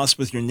sharing the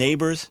gospel with your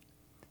neighbors,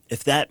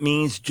 if that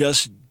means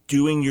just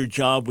doing your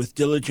job with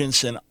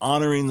diligence and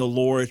honoring the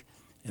Lord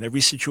in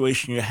every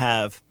situation you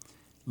have,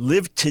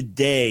 live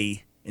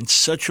today in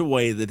such a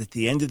way that at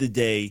the end of the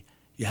day,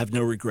 you have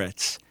no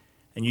regrets.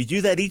 And you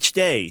do that each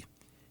day,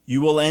 you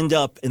will end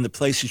up in the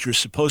places you're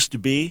supposed to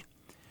be.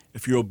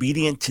 If you're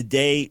obedient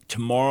today,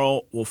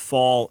 tomorrow will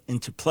fall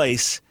into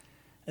place.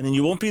 And then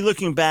you won't be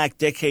looking back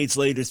decades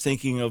later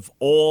thinking of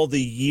all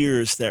the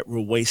years that were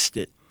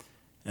wasted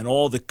and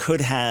all the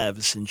could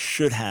haves and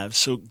should haves.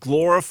 So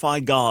glorify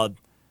God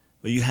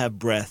while you have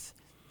breath.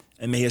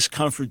 And may his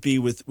comfort be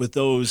with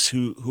those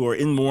who are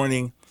in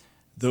mourning,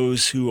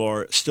 those who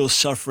are still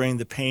suffering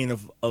the pain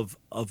of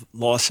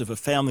loss of a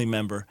family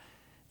member.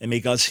 And may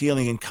God's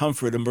healing and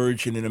comfort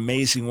emerge in an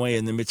amazing way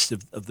in the midst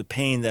of the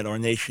pain that our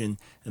nation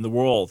and the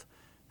world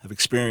have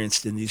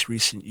experienced in these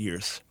recent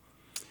years.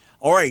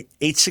 All right,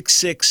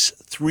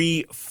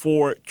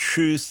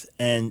 866-34-TRUTH,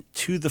 and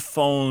to the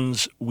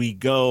phones we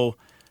go.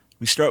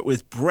 We start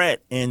with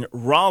Brett in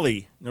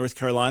Raleigh, North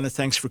Carolina.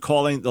 Thanks for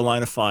calling The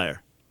Line of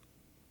Fire.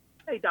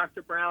 Hey,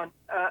 Dr. Brown.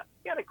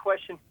 Got a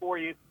question for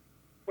you.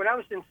 When I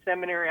was in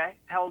seminary, I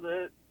held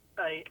a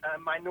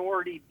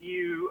minority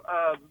view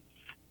of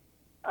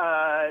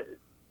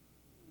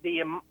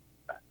the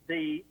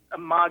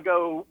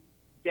Imago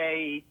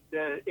Dei,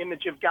 the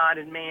image of God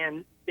in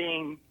man,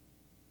 being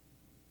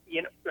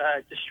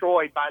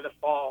destroyed by the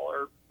fall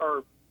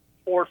or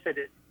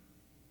forfeited,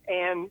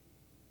 and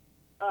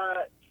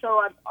so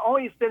I've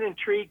always been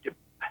intrigued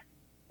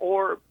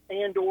or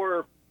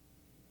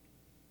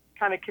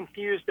kind of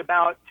confused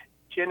about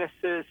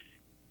Genesis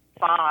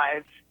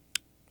 5,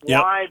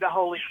 why the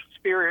Holy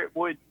Spirit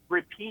would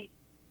repeat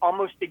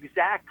almost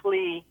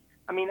exactly.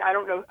 I mean, I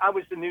don't know. I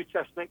was the New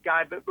Testament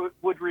guy, but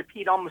would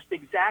repeat almost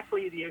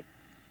exactly the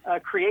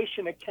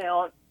creation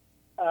account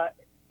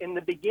in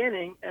the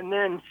beginning, and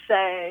then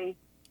say,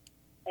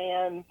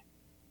 and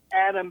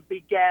Adam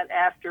begat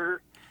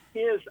after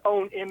his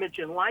own image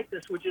and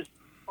likeness, which is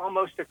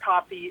almost a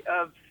copy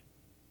of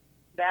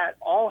that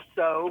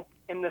also.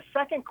 And the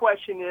second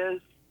question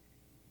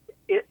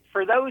is,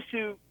 for those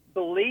who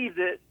believe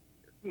that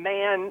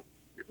man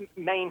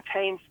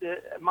maintains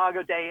the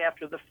Imago Dei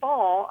after the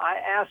fall, I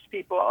asked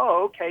people,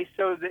 okay,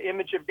 so the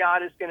image of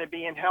God is going to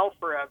be in hell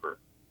forever,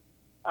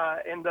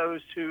 and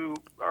those who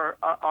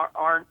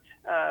aren't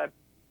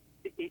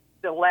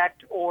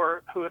elect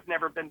or who have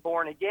never been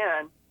born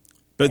again.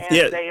 But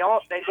and they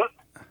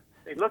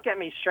look at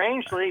me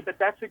strangely, but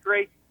that's a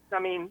great. I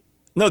mean,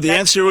 no. The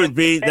answer would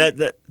be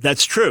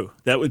that's true.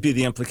 That would be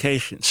the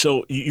implication.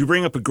 So you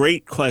bring up a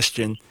great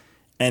question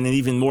and an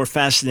even more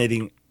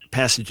fascinating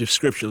passage of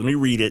Scripture. Let me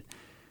read it.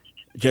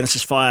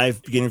 Genesis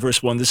 5, beginning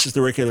verse 1. This is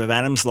the record of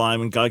Adam's line.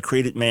 When God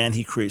created man,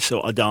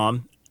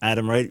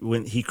 Adam, right?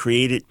 When he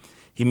created,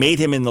 he made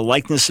him in the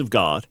likeness of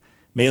God.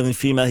 Male and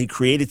female, he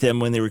created them.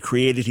 When they were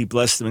created, he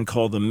blessed them and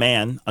called them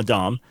man,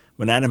 Adam.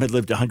 When Adam had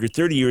lived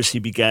 130 years, he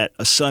begat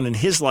a son in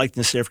his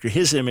likeness after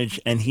his image,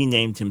 and he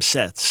named him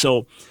Seth.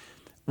 So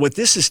what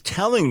this is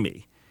telling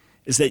me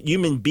is that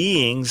human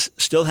beings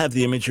still have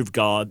the image of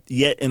God,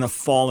 yet in a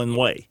fallen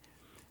way.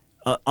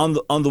 On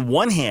the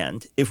one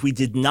hand, if we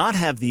did not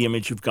have the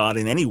image of God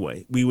in any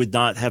way, we would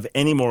not have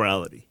any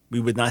morality. We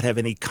would not have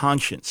any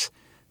conscience.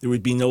 There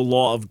would be no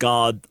law of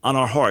God on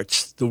our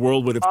hearts. The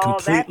world would have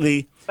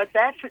completely... But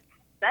that's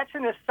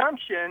an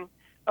assumption.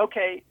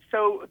 Okay,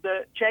 so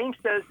James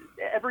says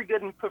every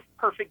good and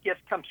perfect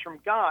gift comes from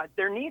God.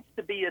 There needs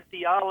to be a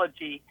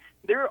theology.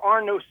 There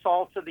are no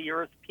salt of the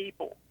earth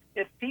people.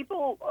 If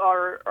people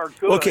are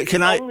good, okay,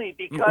 only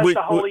because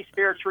the Holy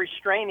Spirit's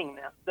restraining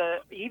them, the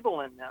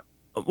evil in them.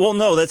 Well,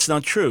 no, that's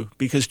not true,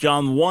 because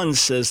John 1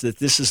 says that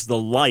this is the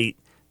light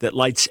that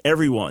lights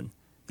everyone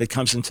that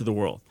comes into the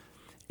world.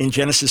 In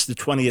Genesis, the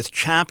 20th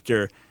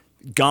chapter,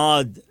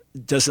 God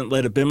doesn't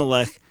let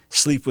Abimelech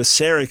sleep with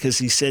Sarah because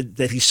he said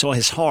that he saw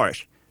his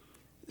heart.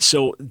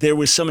 So there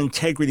was some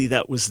integrity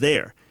that was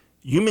there.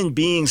 Human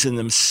beings in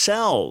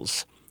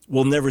themselves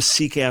will never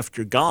seek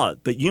after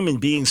God, but human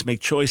beings make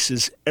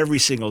choices every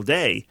single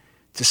day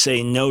to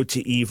say no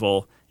to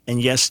evil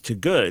and yes to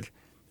good.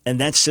 And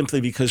that's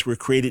simply because we're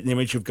created in the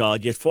image of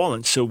God, yet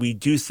fallen. So we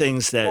do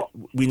things that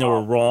we know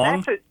are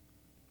wrong.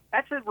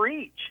 That's a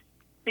reach,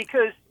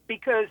 because.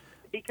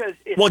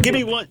 Well, give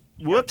me one.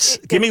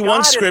 Give me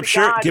one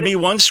scripture. Give me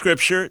one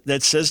scripture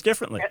that says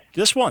differently.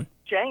 Just one.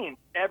 James,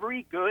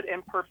 every good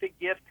and perfect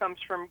gift comes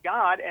from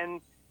God,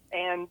 and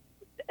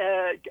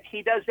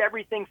He does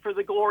everything for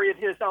the glory of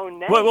His own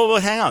name.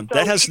 Wait, hang on. So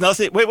that has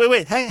nothing.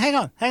 Wait. Hang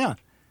on.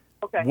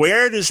 Okay.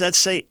 Where does that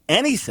say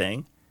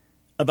anything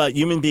about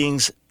human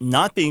beings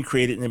not being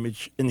created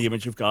in the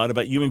image of God,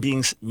 about human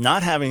beings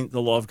not having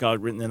the law of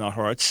God written in our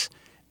hearts,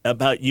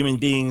 about human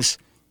beings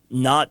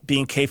not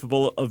being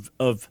capable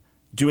of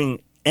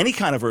doing any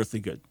kind of earthly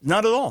good?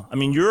 Not at all. I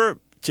mean,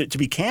 to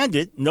be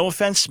candid, no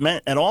offense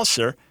meant at all,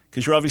 sir,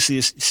 because you're obviously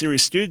a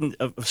serious student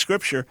of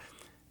Scripture,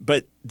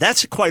 but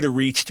that's quite a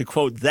reach to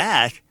quote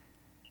that,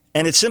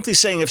 and it's simply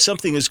saying if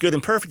something is good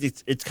and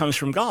perfect, it comes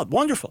from God.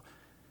 Wonderful.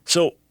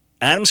 So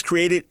Adam's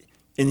created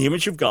in the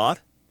image of God.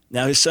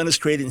 Now his son is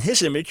created in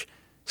his image.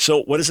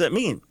 So what does that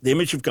mean? The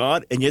image of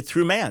God, and yet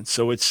through man.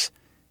 So it's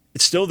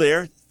still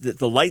there.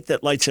 The light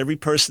that lights every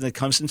person that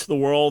comes into the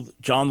world,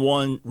 John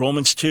 1,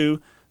 Romans 2,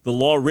 the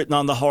law written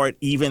on the heart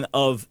even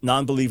of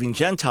non-believing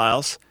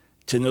Gentiles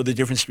to know the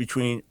difference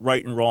between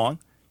right and wrong.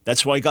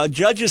 That's why God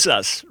judges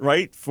us,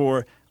 right,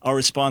 for our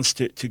response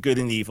to good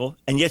and evil,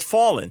 and yet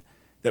fallen,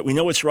 that we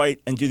know what's right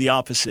and do the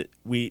opposite.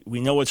 We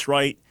know what's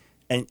right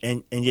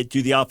and yet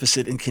do the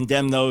opposite and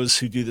condemn those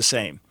who do the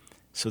same.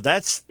 So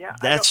that's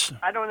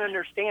I don't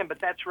understand, but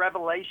that's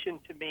revelation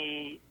to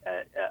me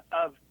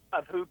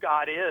of who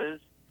God is.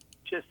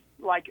 Just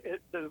like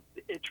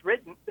it's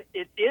written,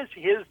 it is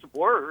His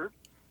word.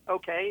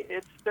 Okay,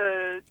 it's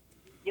the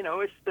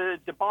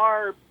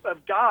debar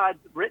of God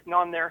written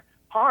on their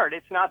heart.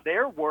 It's not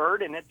their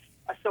word, and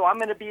so I'm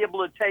going to be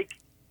able to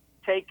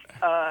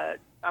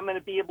I'm going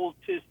to be able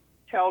to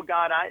tell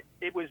God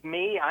it was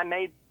me. I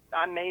made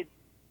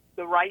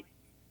the right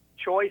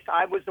choice.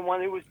 I was the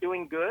one who was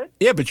doing good.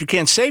 Yeah, but you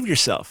can't save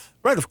yourself.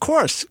 Right, of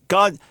course.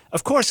 God's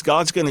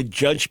going to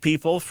judge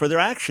people for their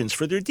actions,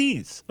 for their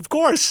deeds. Of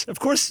course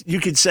you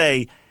could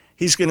say,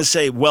 He's going to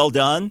say, well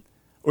done,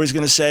 or He's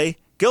going to say,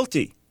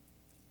 guilty.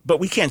 But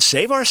we can't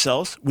save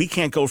ourselves. We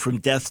can't go from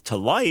death to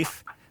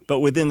life. But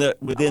within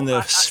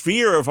the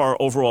sphere of our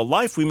overall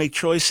life, we make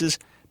choices.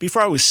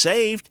 Before I was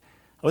saved,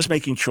 I was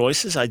making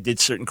choices. I did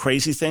certain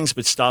crazy things,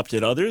 but stopped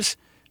at others.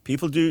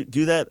 People do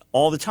that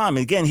all the time.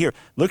 And again, here,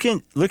 look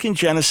in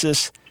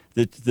Genesis,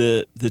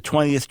 the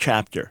 20th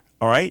chapter.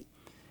 All right,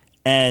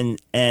 and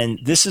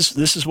this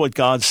is what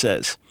God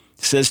says.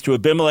 It says to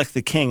Abimelech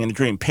the king in a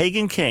dream,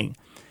 pagan king,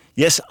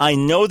 yes, I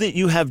know that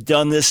you have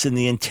done this in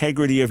the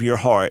integrity of your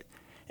heart,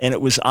 and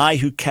it was I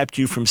who kept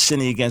you from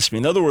sinning against me.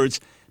 In other words,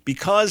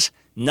 because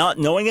not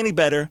knowing any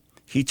better,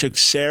 he took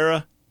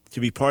Sarah to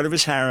be part of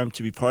his harem,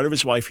 to be part of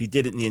his wife. He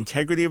did it in the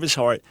integrity of his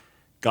heart.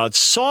 God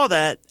saw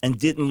that and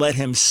didn't let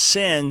him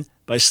sin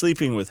by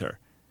sleeping with her.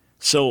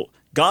 So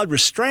God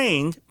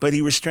restrained, but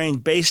He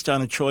restrained based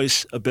on a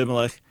choice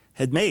Abimelech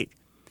had made.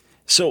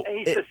 So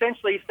he's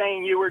essentially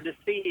saying you were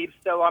deceived,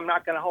 so I'm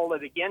not going to hold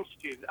it against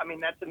you. I mean,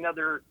 that's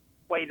another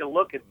way to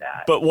look at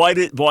that. But why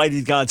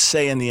did God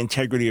say in the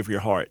integrity of your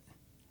heart?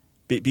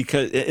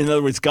 Because, in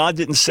other words, God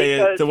didn't say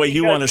it the way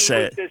you want to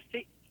say it.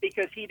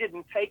 Because He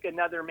didn't take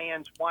another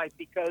man's wife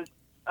because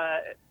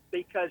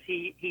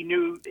he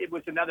knew it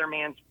was another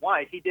man's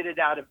wife. He did it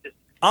out of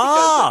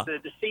because of the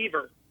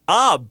deceiver.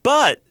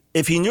 But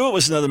if He knew it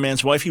was another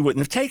man's wife, He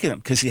wouldn't have taken him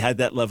because He had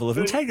that level of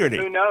integrity.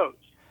 Who knows?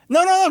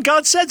 No.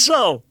 God said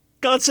so.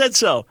 God said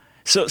so.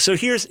 So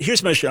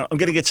here's my issue. I'm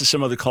going to get to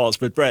some other calls,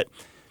 but Brett,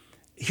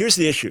 here's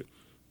the issue.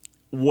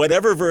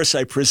 Whatever verse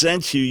I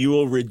present to you, you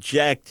will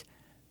reject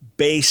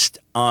based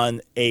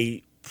on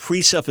a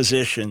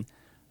presupposition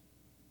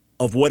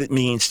of what it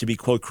means to be,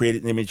 quote,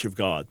 created in the image of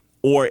God.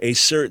 or a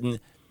certain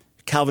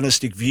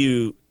Calvinistic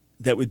view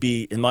that would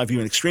be, in my view,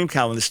 an extreme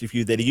Calvinistic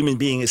view that a human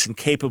being is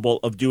incapable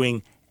of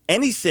doing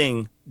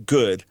anything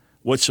good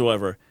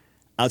whatsoever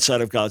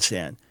outside of God's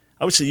hand.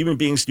 I would say human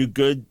beings do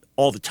good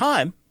all the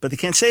time, but they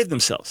can't save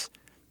themselves.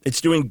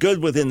 It's doing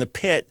good within the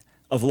pit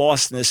of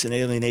lostness and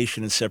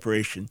alienation and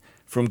separation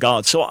from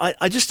God. So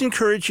I just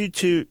encourage you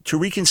to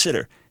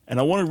reconsider. And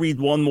I want to read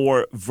one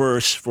more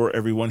verse for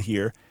everyone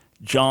here,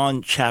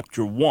 John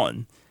chapter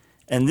 1.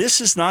 And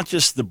this is not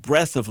just the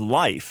breath of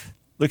life.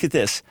 Look at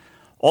this.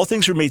 All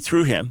things were made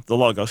through him, the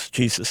Logos,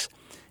 Jesus.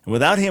 And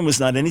without him was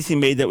not anything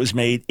made that was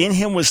made. In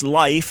him was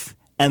life,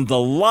 and the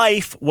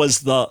life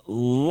was the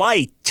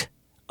light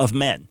of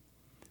men.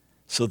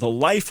 So the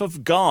life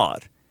of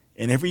God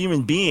in every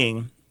human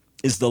being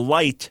is the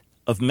light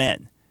of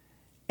men.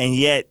 And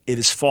yet it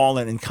is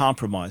fallen and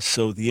compromised.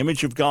 So the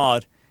image of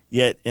God,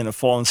 yet in a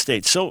fallen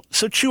state. So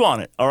chew on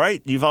it, all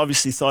right? You've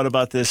obviously thought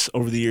about this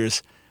over the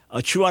years.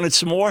 Chew on it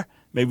some more.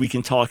 Maybe we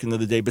can talk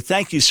another day. But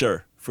thank you,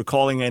 sir, for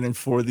calling in and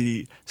for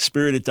the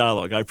spirited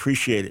dialogue. I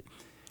appreciate it.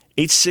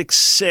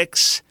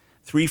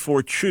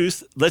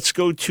 866-34-TRUTH. Let's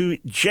go to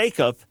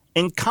Jacob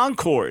in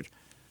Concord,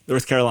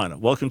 North Carolina.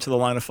 Welcome to the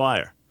Line of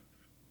Fire.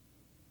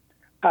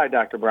 Hi,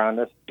 Dr. Brown.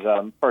 This is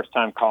first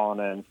time calling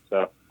in.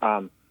 So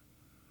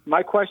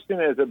my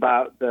question is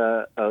about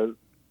the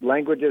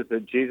languages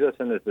that Jesus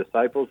and his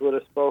disciples would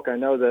have spoke. I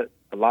know that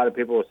a lot of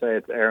people will say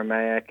it's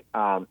Aramaic,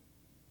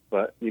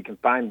 but you can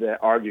find it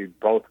argued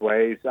both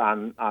ways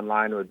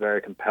online with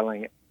very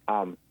compelling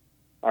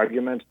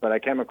arguments. But I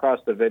came across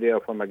the video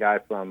from a guy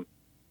from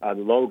the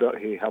Logo.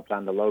 He helped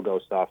on the Logo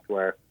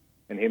software,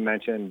 and he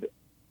mentioned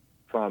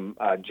from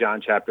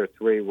John chapter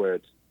 3 where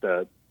it's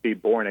the be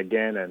born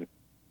again and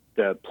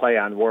the play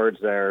on words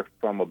there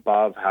from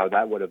above, how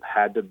that would have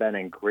had to have been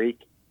in Greek.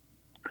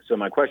 So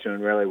my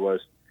question really was,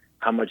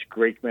 how much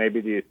Greek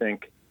maybe do you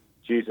think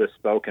Jesus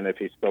spoke, and if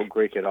he spoke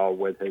Greek at all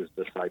with his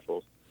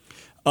disciples?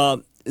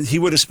 He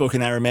would have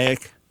spoken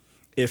Aramaic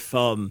if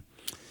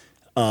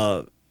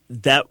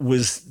that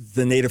was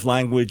the native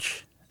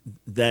language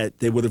that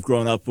they would have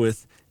grown up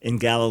with in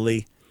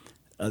Galilee.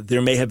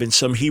 There may have been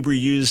some Hebrew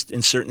used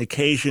in certain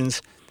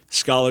occasions.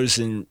 Scholars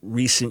in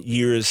recent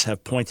years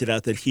have pointed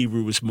out that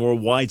Hebrew was more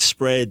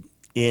widespread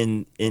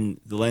in the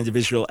land of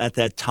Israel at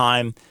that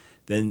time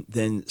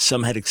than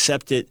some had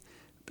accepted.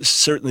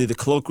 Certainly the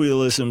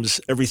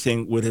colloquialisms,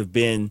 everything would have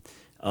been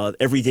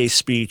everyday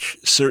speech,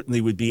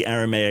 certainly would be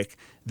Aramaic.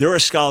 There are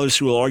scholars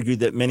who will argue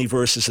that many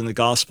verses in the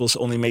Gospels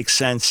only make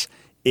sense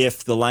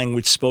if the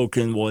language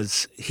spoken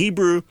was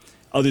Hebrew.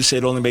 Others say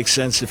it only makes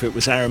sense if it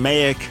was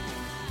Aramaic.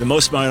 The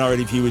most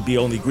minority view would be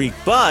only Greek.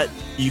 But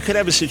you could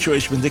have a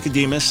situation with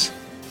Nicodemus,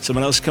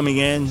 someone else coming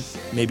in,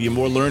 maybe a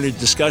more learned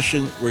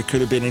discussion where it could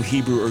have been in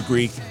Hebrew or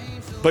Greek.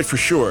 But for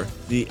sure,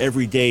 the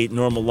everyday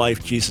normal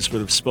life Jesus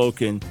would have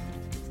spoken,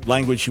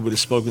 language he would have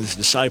spoken to his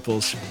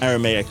disciples,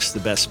 Aramaic's the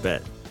best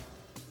bet.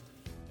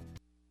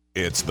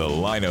 It's The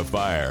Line of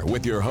Fire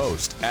with your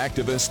host,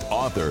 activist,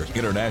 author,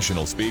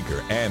 international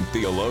speaker, and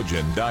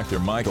theologian, Dr.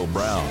 Michael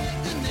Brown.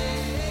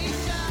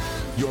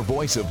 Your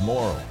voice of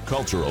moral,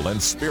 cultural, and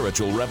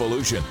spiritual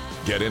revolution.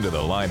 Get into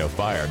The Line of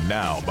Fire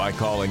now by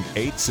calling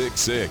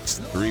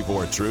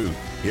 866-34-TRUTH.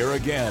 Here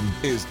again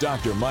is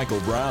Dr.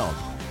 Michael Brown.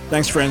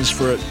 Thanks, friends,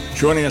 for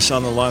joining us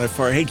on The Line of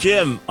Fire. Hey,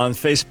 Jim, on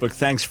Facebook,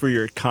 thanks for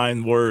your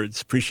kind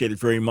words. Appreciate it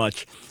very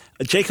much.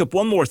 Jacob,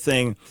 one more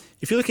thing.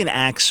 If you look in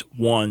Acts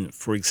 1,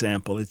 for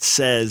example, it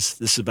says,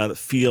 this is about a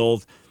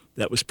field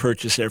that was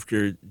purchased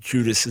after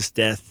Judas's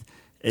death.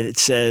 And it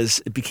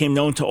says, it became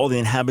known to all the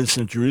inhabitants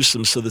of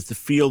Jerusalem so that the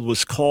field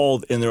was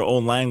called in their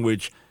own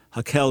language,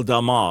 Hakel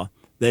Damah,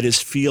 that is,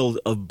 field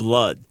of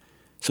blood.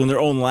 So in their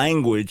own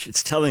language,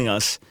 it's telling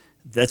us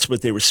that's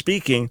what they were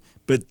speaking,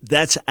 but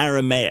that's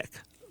Aramaic.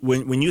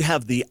 When you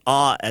have the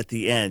ah at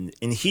the end,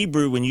 in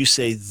Hebrew, when you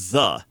say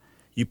the,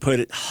 you put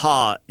it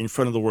ha in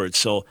front of the word.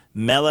 So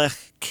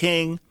melech,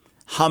 king,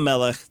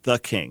 ha-melech, the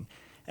king.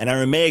 In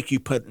Aramaic, you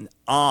put an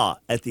ah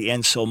at the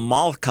end, so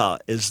malka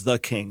is the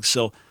king.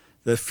 So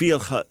the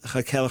field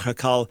hakel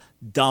hakal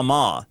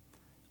dama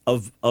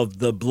of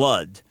the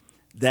blood,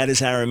 that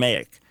is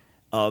Aramaic.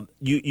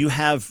 You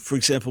have, for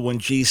example, when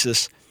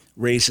Jesus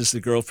raises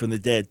the girl from the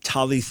dead,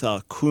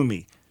 Talitha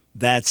Kumi,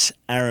 that's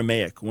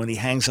Aramaic. When he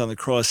hangs on the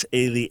cross,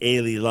 Eli,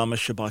 Eli, lama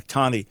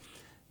sabachthani,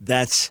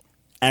 that's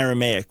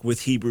Aramaic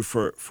with Hebrew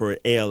for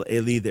El,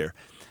 Eli there.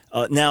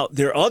 Now,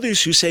 there are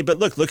others who say, but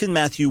look in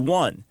Matthew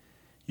 1.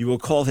 You will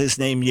call his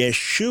name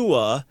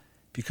Yeshua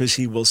because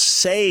he will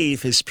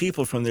save his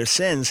people from their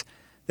sins.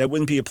 That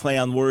wouldn't be a play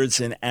on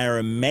words in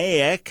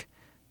Aramaic,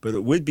 but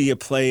it would be a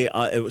play,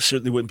 it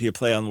certainly wouldn't be a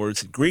play on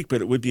words in Greek,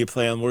 but it would be a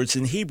play on words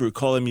in Hebrew.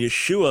 Call him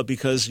Yeshua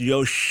because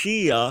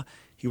Yoshia,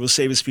 he will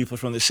save his people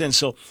from their sins.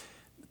 So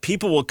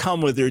people will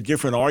come with their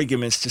different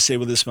arguments to say,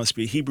 well, this must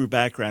be a Hebrew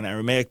background,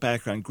 Aramaic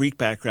background, Greek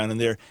background, and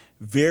there are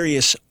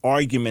various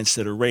arguments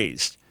that are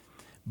raised.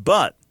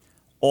 But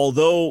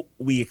although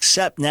we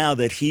accept now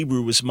that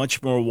Hebrew was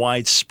much more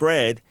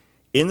widespread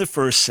in the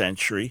first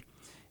century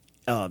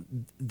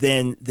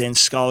than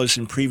scholars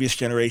in previous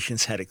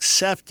generations had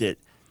accepted,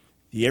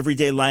 the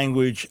everyday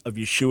language of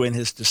Yeshua and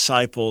his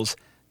disciples,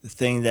 the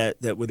thing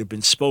that would have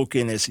been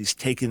spoken as he's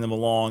taking them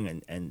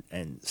along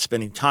and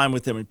spending time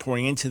with them and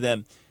pouring into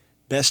them.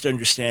 Best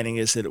understanding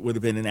is that it would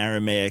have been in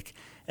Aramaic.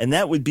 And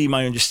that would be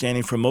my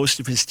understanding for most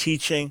of his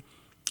teaching,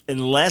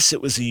 unless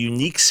it was a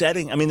unique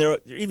setting. I mean, there are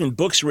even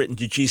books written,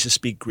 Did Jesus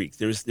speak Greek?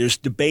 There's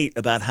debate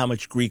about how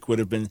much Greek would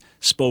have been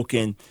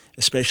spoken,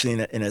 especially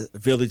in a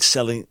village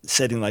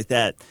setting like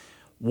that.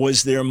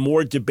 Was there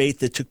more debate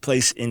that took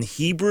place in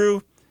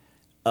Hebrew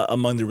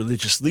among the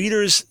religious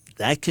leaders?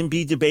 That can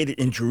be debated.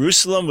 In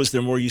Jerusalem, was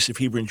there more use of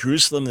Hebrew in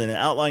Jerusalem than in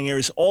outlying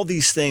areas? All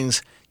these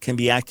things can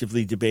be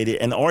actively debated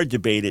and are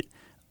debated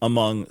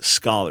among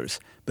scholars.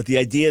 But the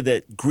idea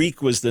that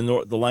Greek was the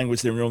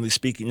language they were only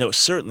speaking, no,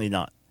 certainly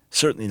not.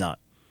 Certainly not.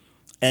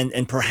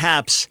 And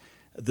perhaps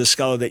the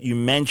scholar that you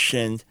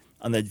mentioned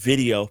on that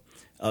video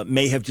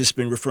may have just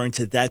been referring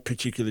to that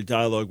particular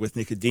dialogue with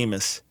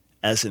Nicodemus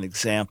as an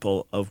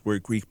example of where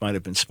Greek might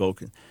have been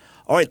spoken.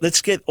 All right,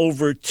 let's get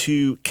over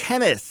to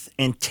Kenneth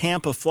in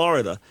Tampa,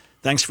 Florida.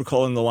 Thanks for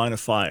calling the Line of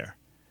Fire.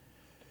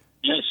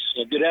 Yes,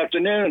 good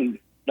afternoon,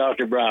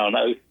 Dr. Brown.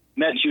 I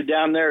met you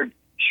down there at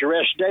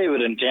Sheresh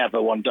David in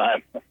Tampa one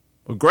time.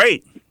 Well,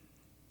 great.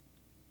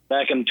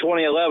 Back in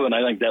 2011,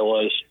 I think that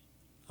was.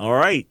 All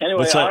right.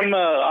 Anyway,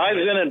 I've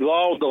been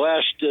involved the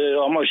last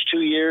almost 2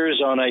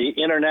 years on an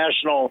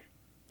international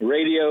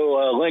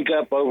radio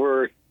link-up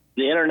over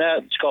the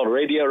Internet. It's called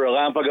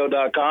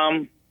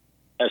RadioRelampago.com.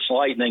 That's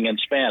lightning in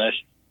Spanish.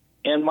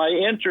 And my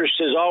interest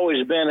has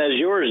always been, as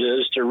yours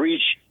is, to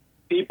reach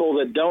people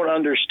that don't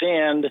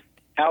understand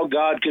how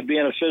God could be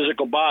in a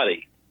physical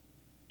body.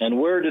 And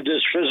where did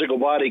this physical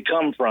body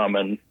come from?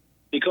 And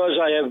because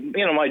I have,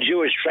 my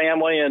Jewish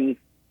family and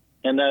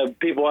the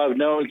people I've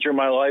known through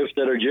my life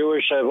that are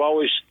Jewish, I've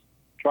always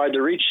tried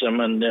to reach them.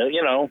 And,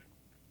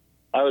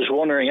 I was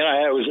wondering,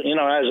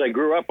 as I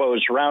grew up, I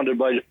was surrounded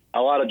by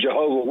a lot of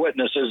Jehovah's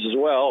Witnesses as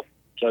well.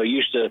 So I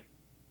used to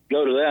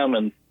go to them.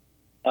 And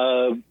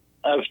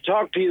I've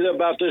talked to you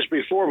about this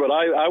before, but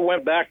I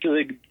went back to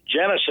the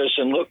Genesis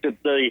and looked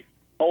at the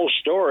whole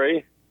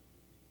story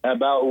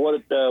about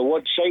what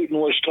Satan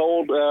was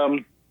told,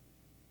 that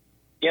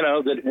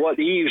what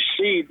Eve's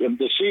seed,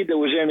 the seed that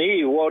was in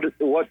Eve,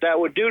 what that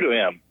would do to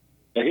him,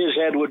 that his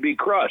head would be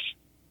crushed.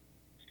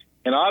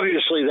 And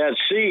obviously that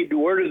seed,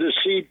 where did the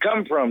seed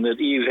come from that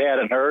Eve had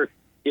in her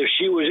if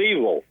she was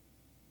evil?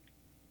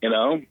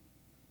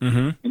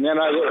 Mm-hmm. And then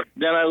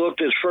I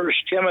looked at 1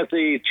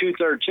 Timothy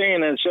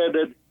 2:13 and said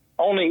that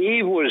only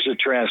Eve was the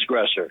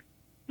transgressor,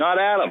 not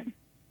Adam.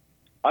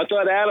 I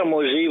thought Adam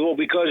was evil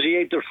because he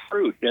ate the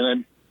fruit, and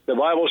then the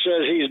Bible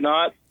says he's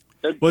not.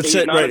 He's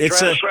not a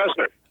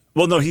transgressor.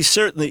 Well, no, he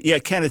certainly,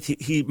 Kenneth,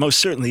 he most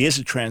certainly is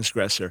a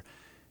transgressor.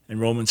 And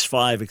Romans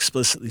 5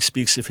 explicitly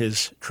speaks of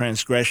his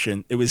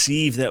transgression. It was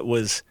Eve that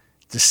was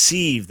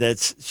deceived.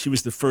 She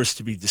was the first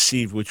to be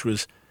deceived, which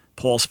was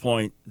Paul's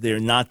point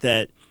there. Not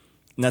that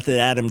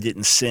Adam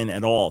didn't sin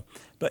at all.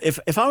 But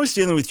if I was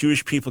dealing with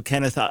Jewish people,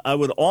 Kenneth, I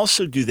would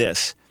also do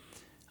this.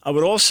 I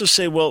would also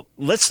say, well,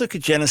 let's look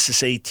at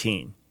Genesis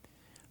 18,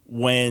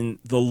 when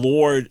the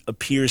Lord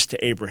appears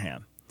to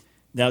Abraham.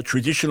 Now,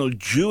 traditional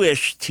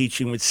Jewish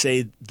teaching would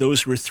say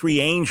those were three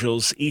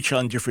angels, each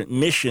on different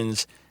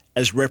missions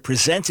as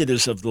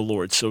representatives of the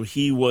Lord. So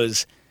he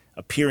was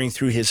appearing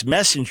through his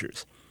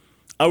messengers.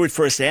 I would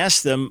first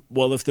ask them,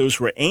 well, if those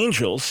were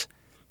angels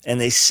and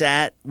they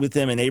sat with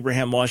them and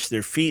Abraham washed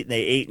their feet and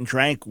they ate and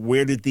drank,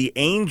 where did the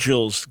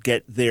angels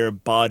get their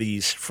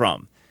bodies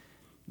from?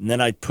 And then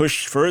I'd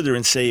push further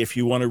and say, if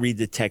you want to read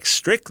the text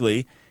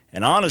strictly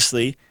and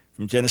honestly,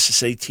 from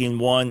Genesis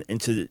 18:1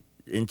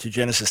 into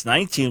Genesis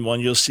 19:1,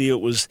 you'll see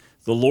it was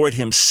the Lord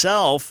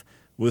himself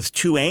with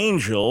two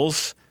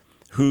angels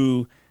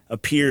who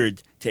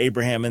appeared to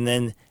Abraham. And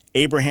then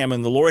Abraham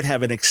and the Lord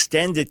have an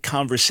extended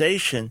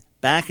conversation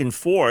back and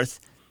forth.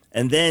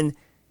 And then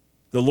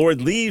the Lord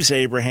leaves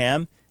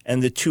Abraham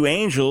and the two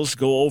angels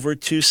go over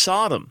to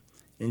Sodom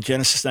in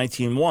Genesis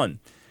 19:1.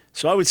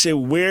 So I would say,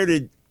 where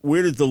did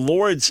the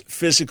Lord's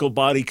physical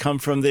body come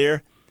from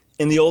there?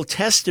 In the Old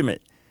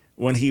Testament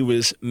when he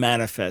was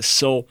manifest.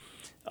 So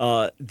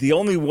the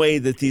only way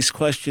that these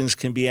questions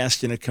can be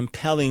asked in a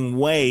compelling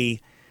way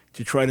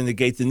to try to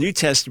negate the New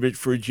Testament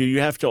for a Jew, you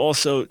have to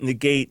also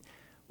negate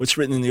what's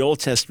written in the Old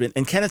Testament.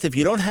 And Kenneth, if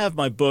you don't have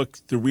my book,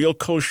 The Real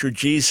Kosher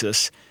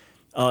Jesus,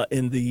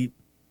 in the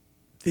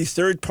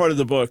third part of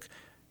the book,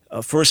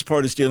 first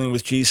part is dealing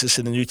with Jesus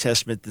in the New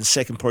Testament, the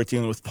second part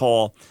dealing with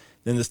Paul.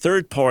 Then the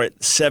third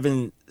part,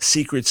 7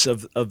 secrets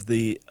of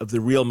the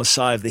real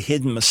Messiah, of the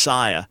hidden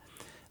Messiah.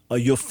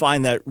 You'll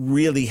find that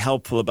really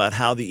helpful about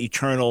how the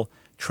eternal,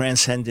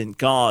 transcendent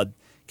God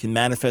can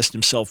manifest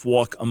himself,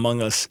 walk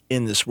among us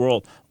in this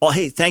world. Oh,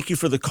 hey, thank you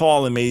for the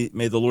call, and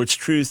may the Lord's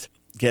truth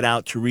get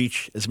out to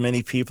reach as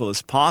many people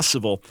as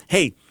possible.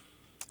 Hey,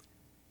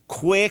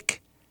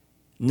 quick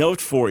note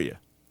for you.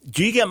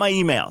 Do you get my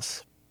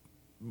emails?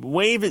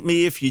 Wave at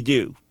me if you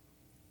do.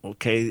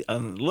 Okay, a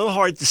little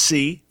hard to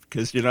see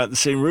because you're not in the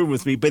same room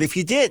with me, but if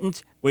you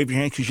didn't, wave your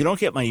hand because you don't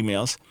get my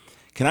emails.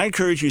 Can I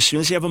encourage you, as soon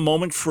as you have a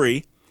moment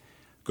free,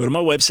 go to my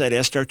website,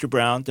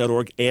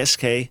 askdrbrown.org,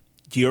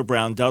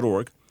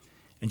 askdrbrown.org,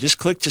 and just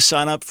click to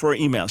sign up for our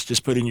emails.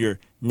 Just put in your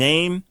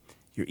name,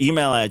 your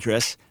email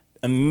address.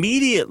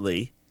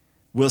 Immediately,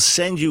 we'll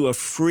send you a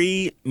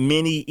free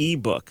mini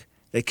ebook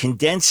that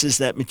condenses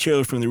that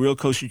material from The Real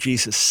Kosher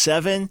Jesus,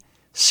 7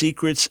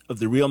 Secrets of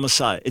the Real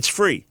Messiah. It's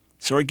free.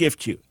 It's our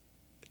gift to you.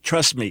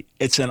 Trust me,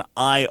 it's an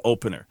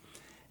eye-opener.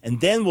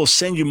 And then we'll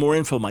send you more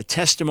info, my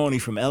testimony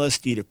from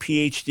LSD to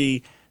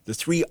PhD, the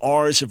 3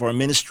 R's of our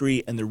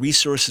ministry, and the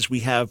resources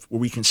we have where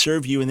we can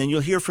serve you. And then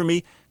you'll hear from me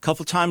a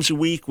couple times a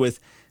week with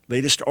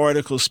latest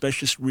articles,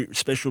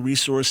 special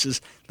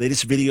resources,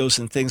 latest videos,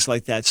 and things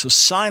like that. So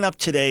sign up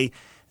today,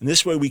 and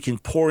this way we can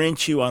pour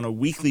into you on a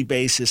weekly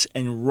basis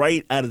and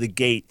right out of the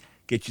gate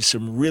get you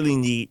some really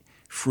neat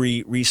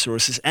free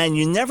resources. And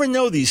you never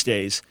know these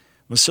days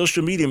when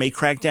social media may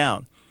crack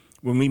down,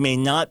 when we may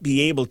not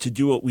be able to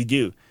do what we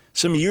do.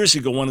 Some years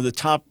ago, one of the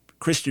top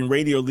Christian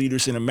radio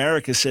leaders in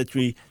America said to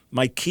me,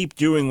 Mike, keep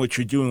doing what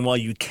you're doing while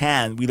you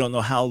can. We don't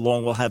know how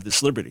long we'll have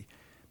this liberty.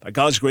 By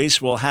God's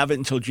grace, we'll have it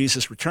until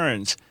Jesus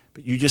returns.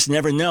 But you just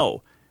never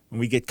know when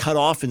we get cut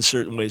off in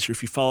certain ways, or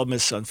if you follow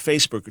us on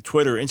Facebook or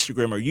Twitter or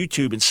Instagram or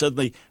YouTube, and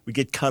suddenly we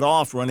get cut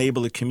off, we're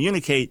unable to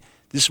communicate.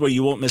 This way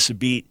you won't miss a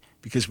beat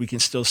because we can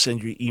still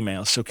send you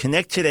emails. So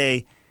connect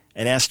today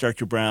at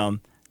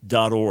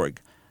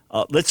AskDrBrown.org.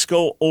 Let's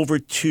go over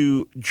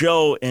to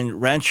Joe in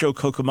Rancho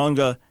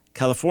Cucamonga,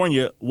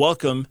 California.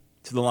 Welcome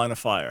to the Line of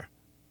Fire.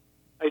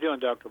 How you doing,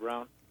 Dr.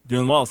 Brown?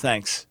 Doing well,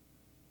 thanks.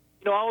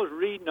 You know, I was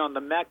reading on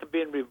the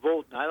Maccabean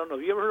Revolt, and I don't know,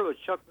 have you ever heard of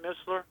Chuck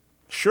Missler?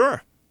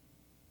 Sure.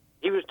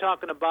 He was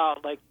talking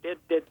about, like,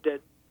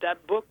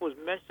 that book was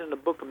mentioned in the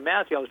book of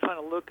Matthew. I was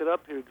trying to look it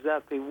up here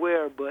exactly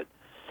where, but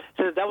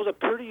said that was a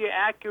pretty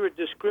accurate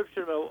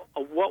description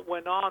of what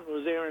went on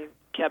was there in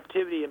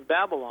captivity in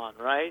Babylon,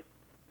 right?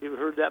 You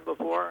heard that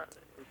before?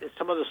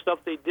 Some of the stuff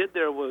they did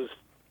there was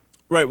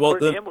right. Well,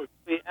 was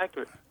pretty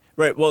accurate.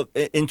 Right. Well,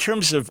 in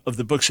terms of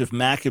the books of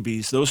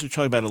Maccabees, those are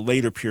talking about a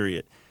later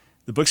period.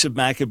 The books of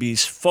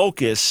Maccabees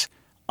focus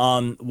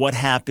on what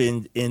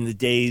happened in the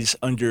days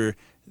under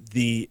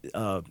the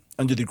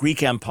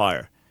Greek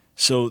Empire.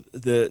 So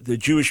the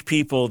Jewish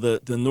people, the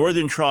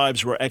northern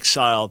tribes were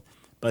exiled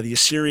by the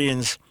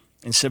Assyrians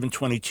in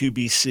 722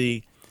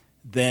 BC.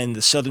 Then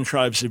the southern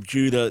tribes of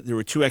Judah, there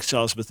were 2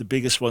 exiles, but the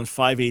biggest one,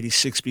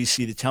 586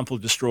 BC, the temple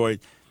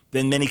destroyed.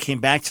 Then many came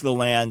back to the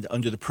land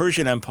under the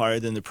Persian Empire.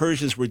 Then the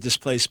Persians were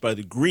displaced by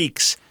the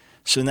Greeks.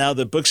 So now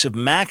the books of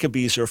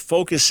Maccabees are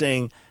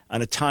focusing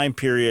on a time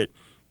period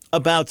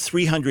about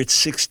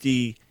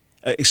 160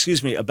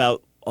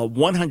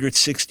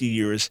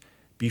 years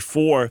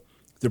before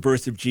the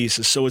birth of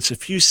Jesus. So it's a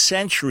few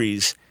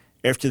centuries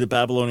after the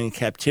Babylonian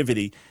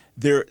captivity.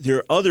 There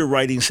are other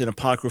writings in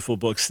apocryphal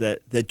books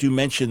that do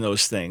mention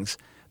those things.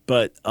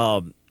 But,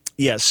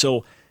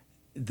 so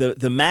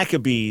the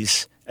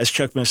Maccabees, as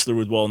Chuck Missler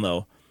would well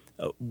know,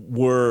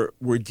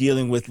 were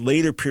dealing with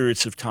later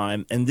periods of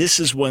time. And this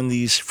is when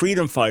these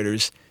freedom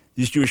fighters,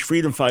 these Jewish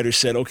freedom fighters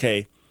said,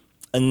 okay,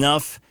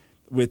 enough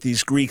with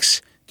these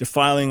Greeks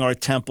defiling our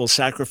temple,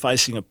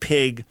 sacrificing a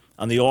pig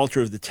on the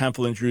altar of the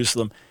temple in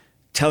Jerusalem,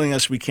 telling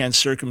us we can't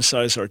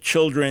circumcise our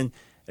children,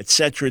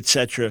 etc.,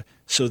 etc.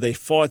 So they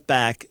fought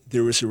back.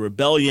 There was a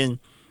rebellion.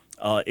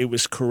 It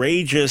was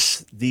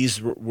courageous.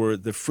 These were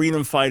the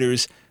freedom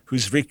fighters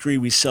whose victory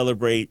we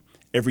celebrate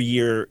every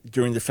year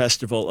during the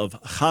festival of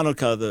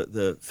Hanukkah,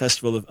 the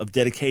festival of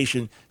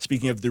dedication,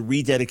 speaking of the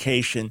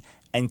rededication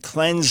and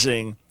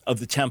cleansing of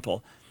the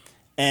temple.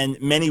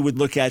 And many would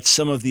look at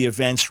some of the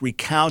events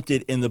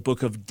recounted in the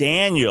book of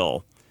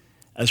Daniel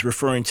as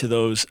referring to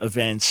those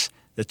events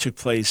that took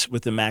place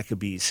with the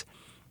Maccabees.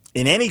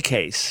 In any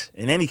case,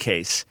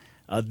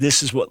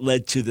 this is what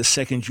led to the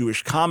Second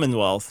Jewish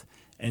Commonwealth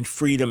and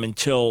freedom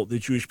until the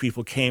Jewish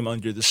people came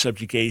under the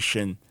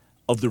subjugation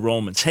of the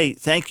Romans. Hey,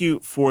 thank you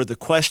for the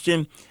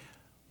question.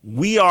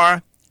 We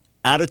are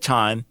out of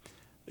time.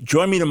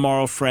 Join me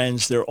tomorrow,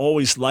 friends. There are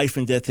always life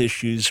and death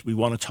issues we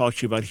want to talk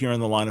to you about here on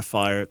The Line of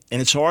Fire.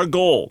 And it's our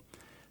goal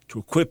to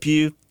equip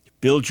you, to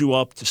build you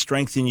up, to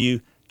strengthen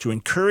you, to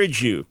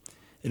encourage you,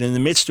 and in the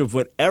midst of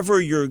whatever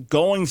you're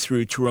going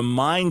through, to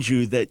remind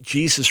you that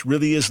Jesus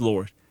really is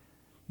Lord,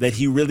 that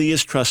he really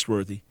is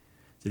trustworthy,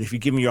 that if you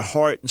give him your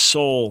heart and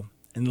soul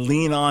and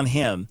lean on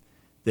him,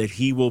 that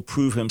he will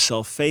prove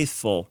himself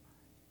faithful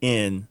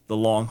in the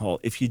long haul.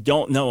 If you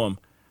don't know him,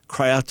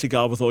 cry out to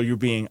God with all your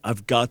being,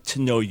 I've got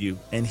to know you,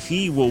 and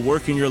he will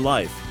work in your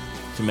life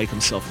to make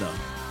himself known.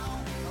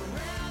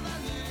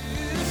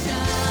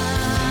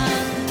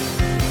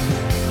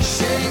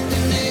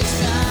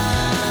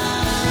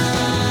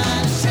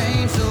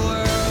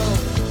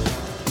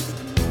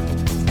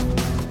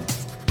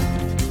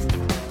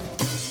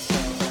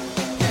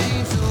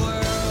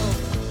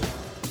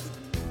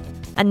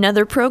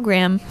 Another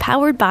program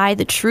powered by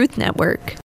the Truth Network.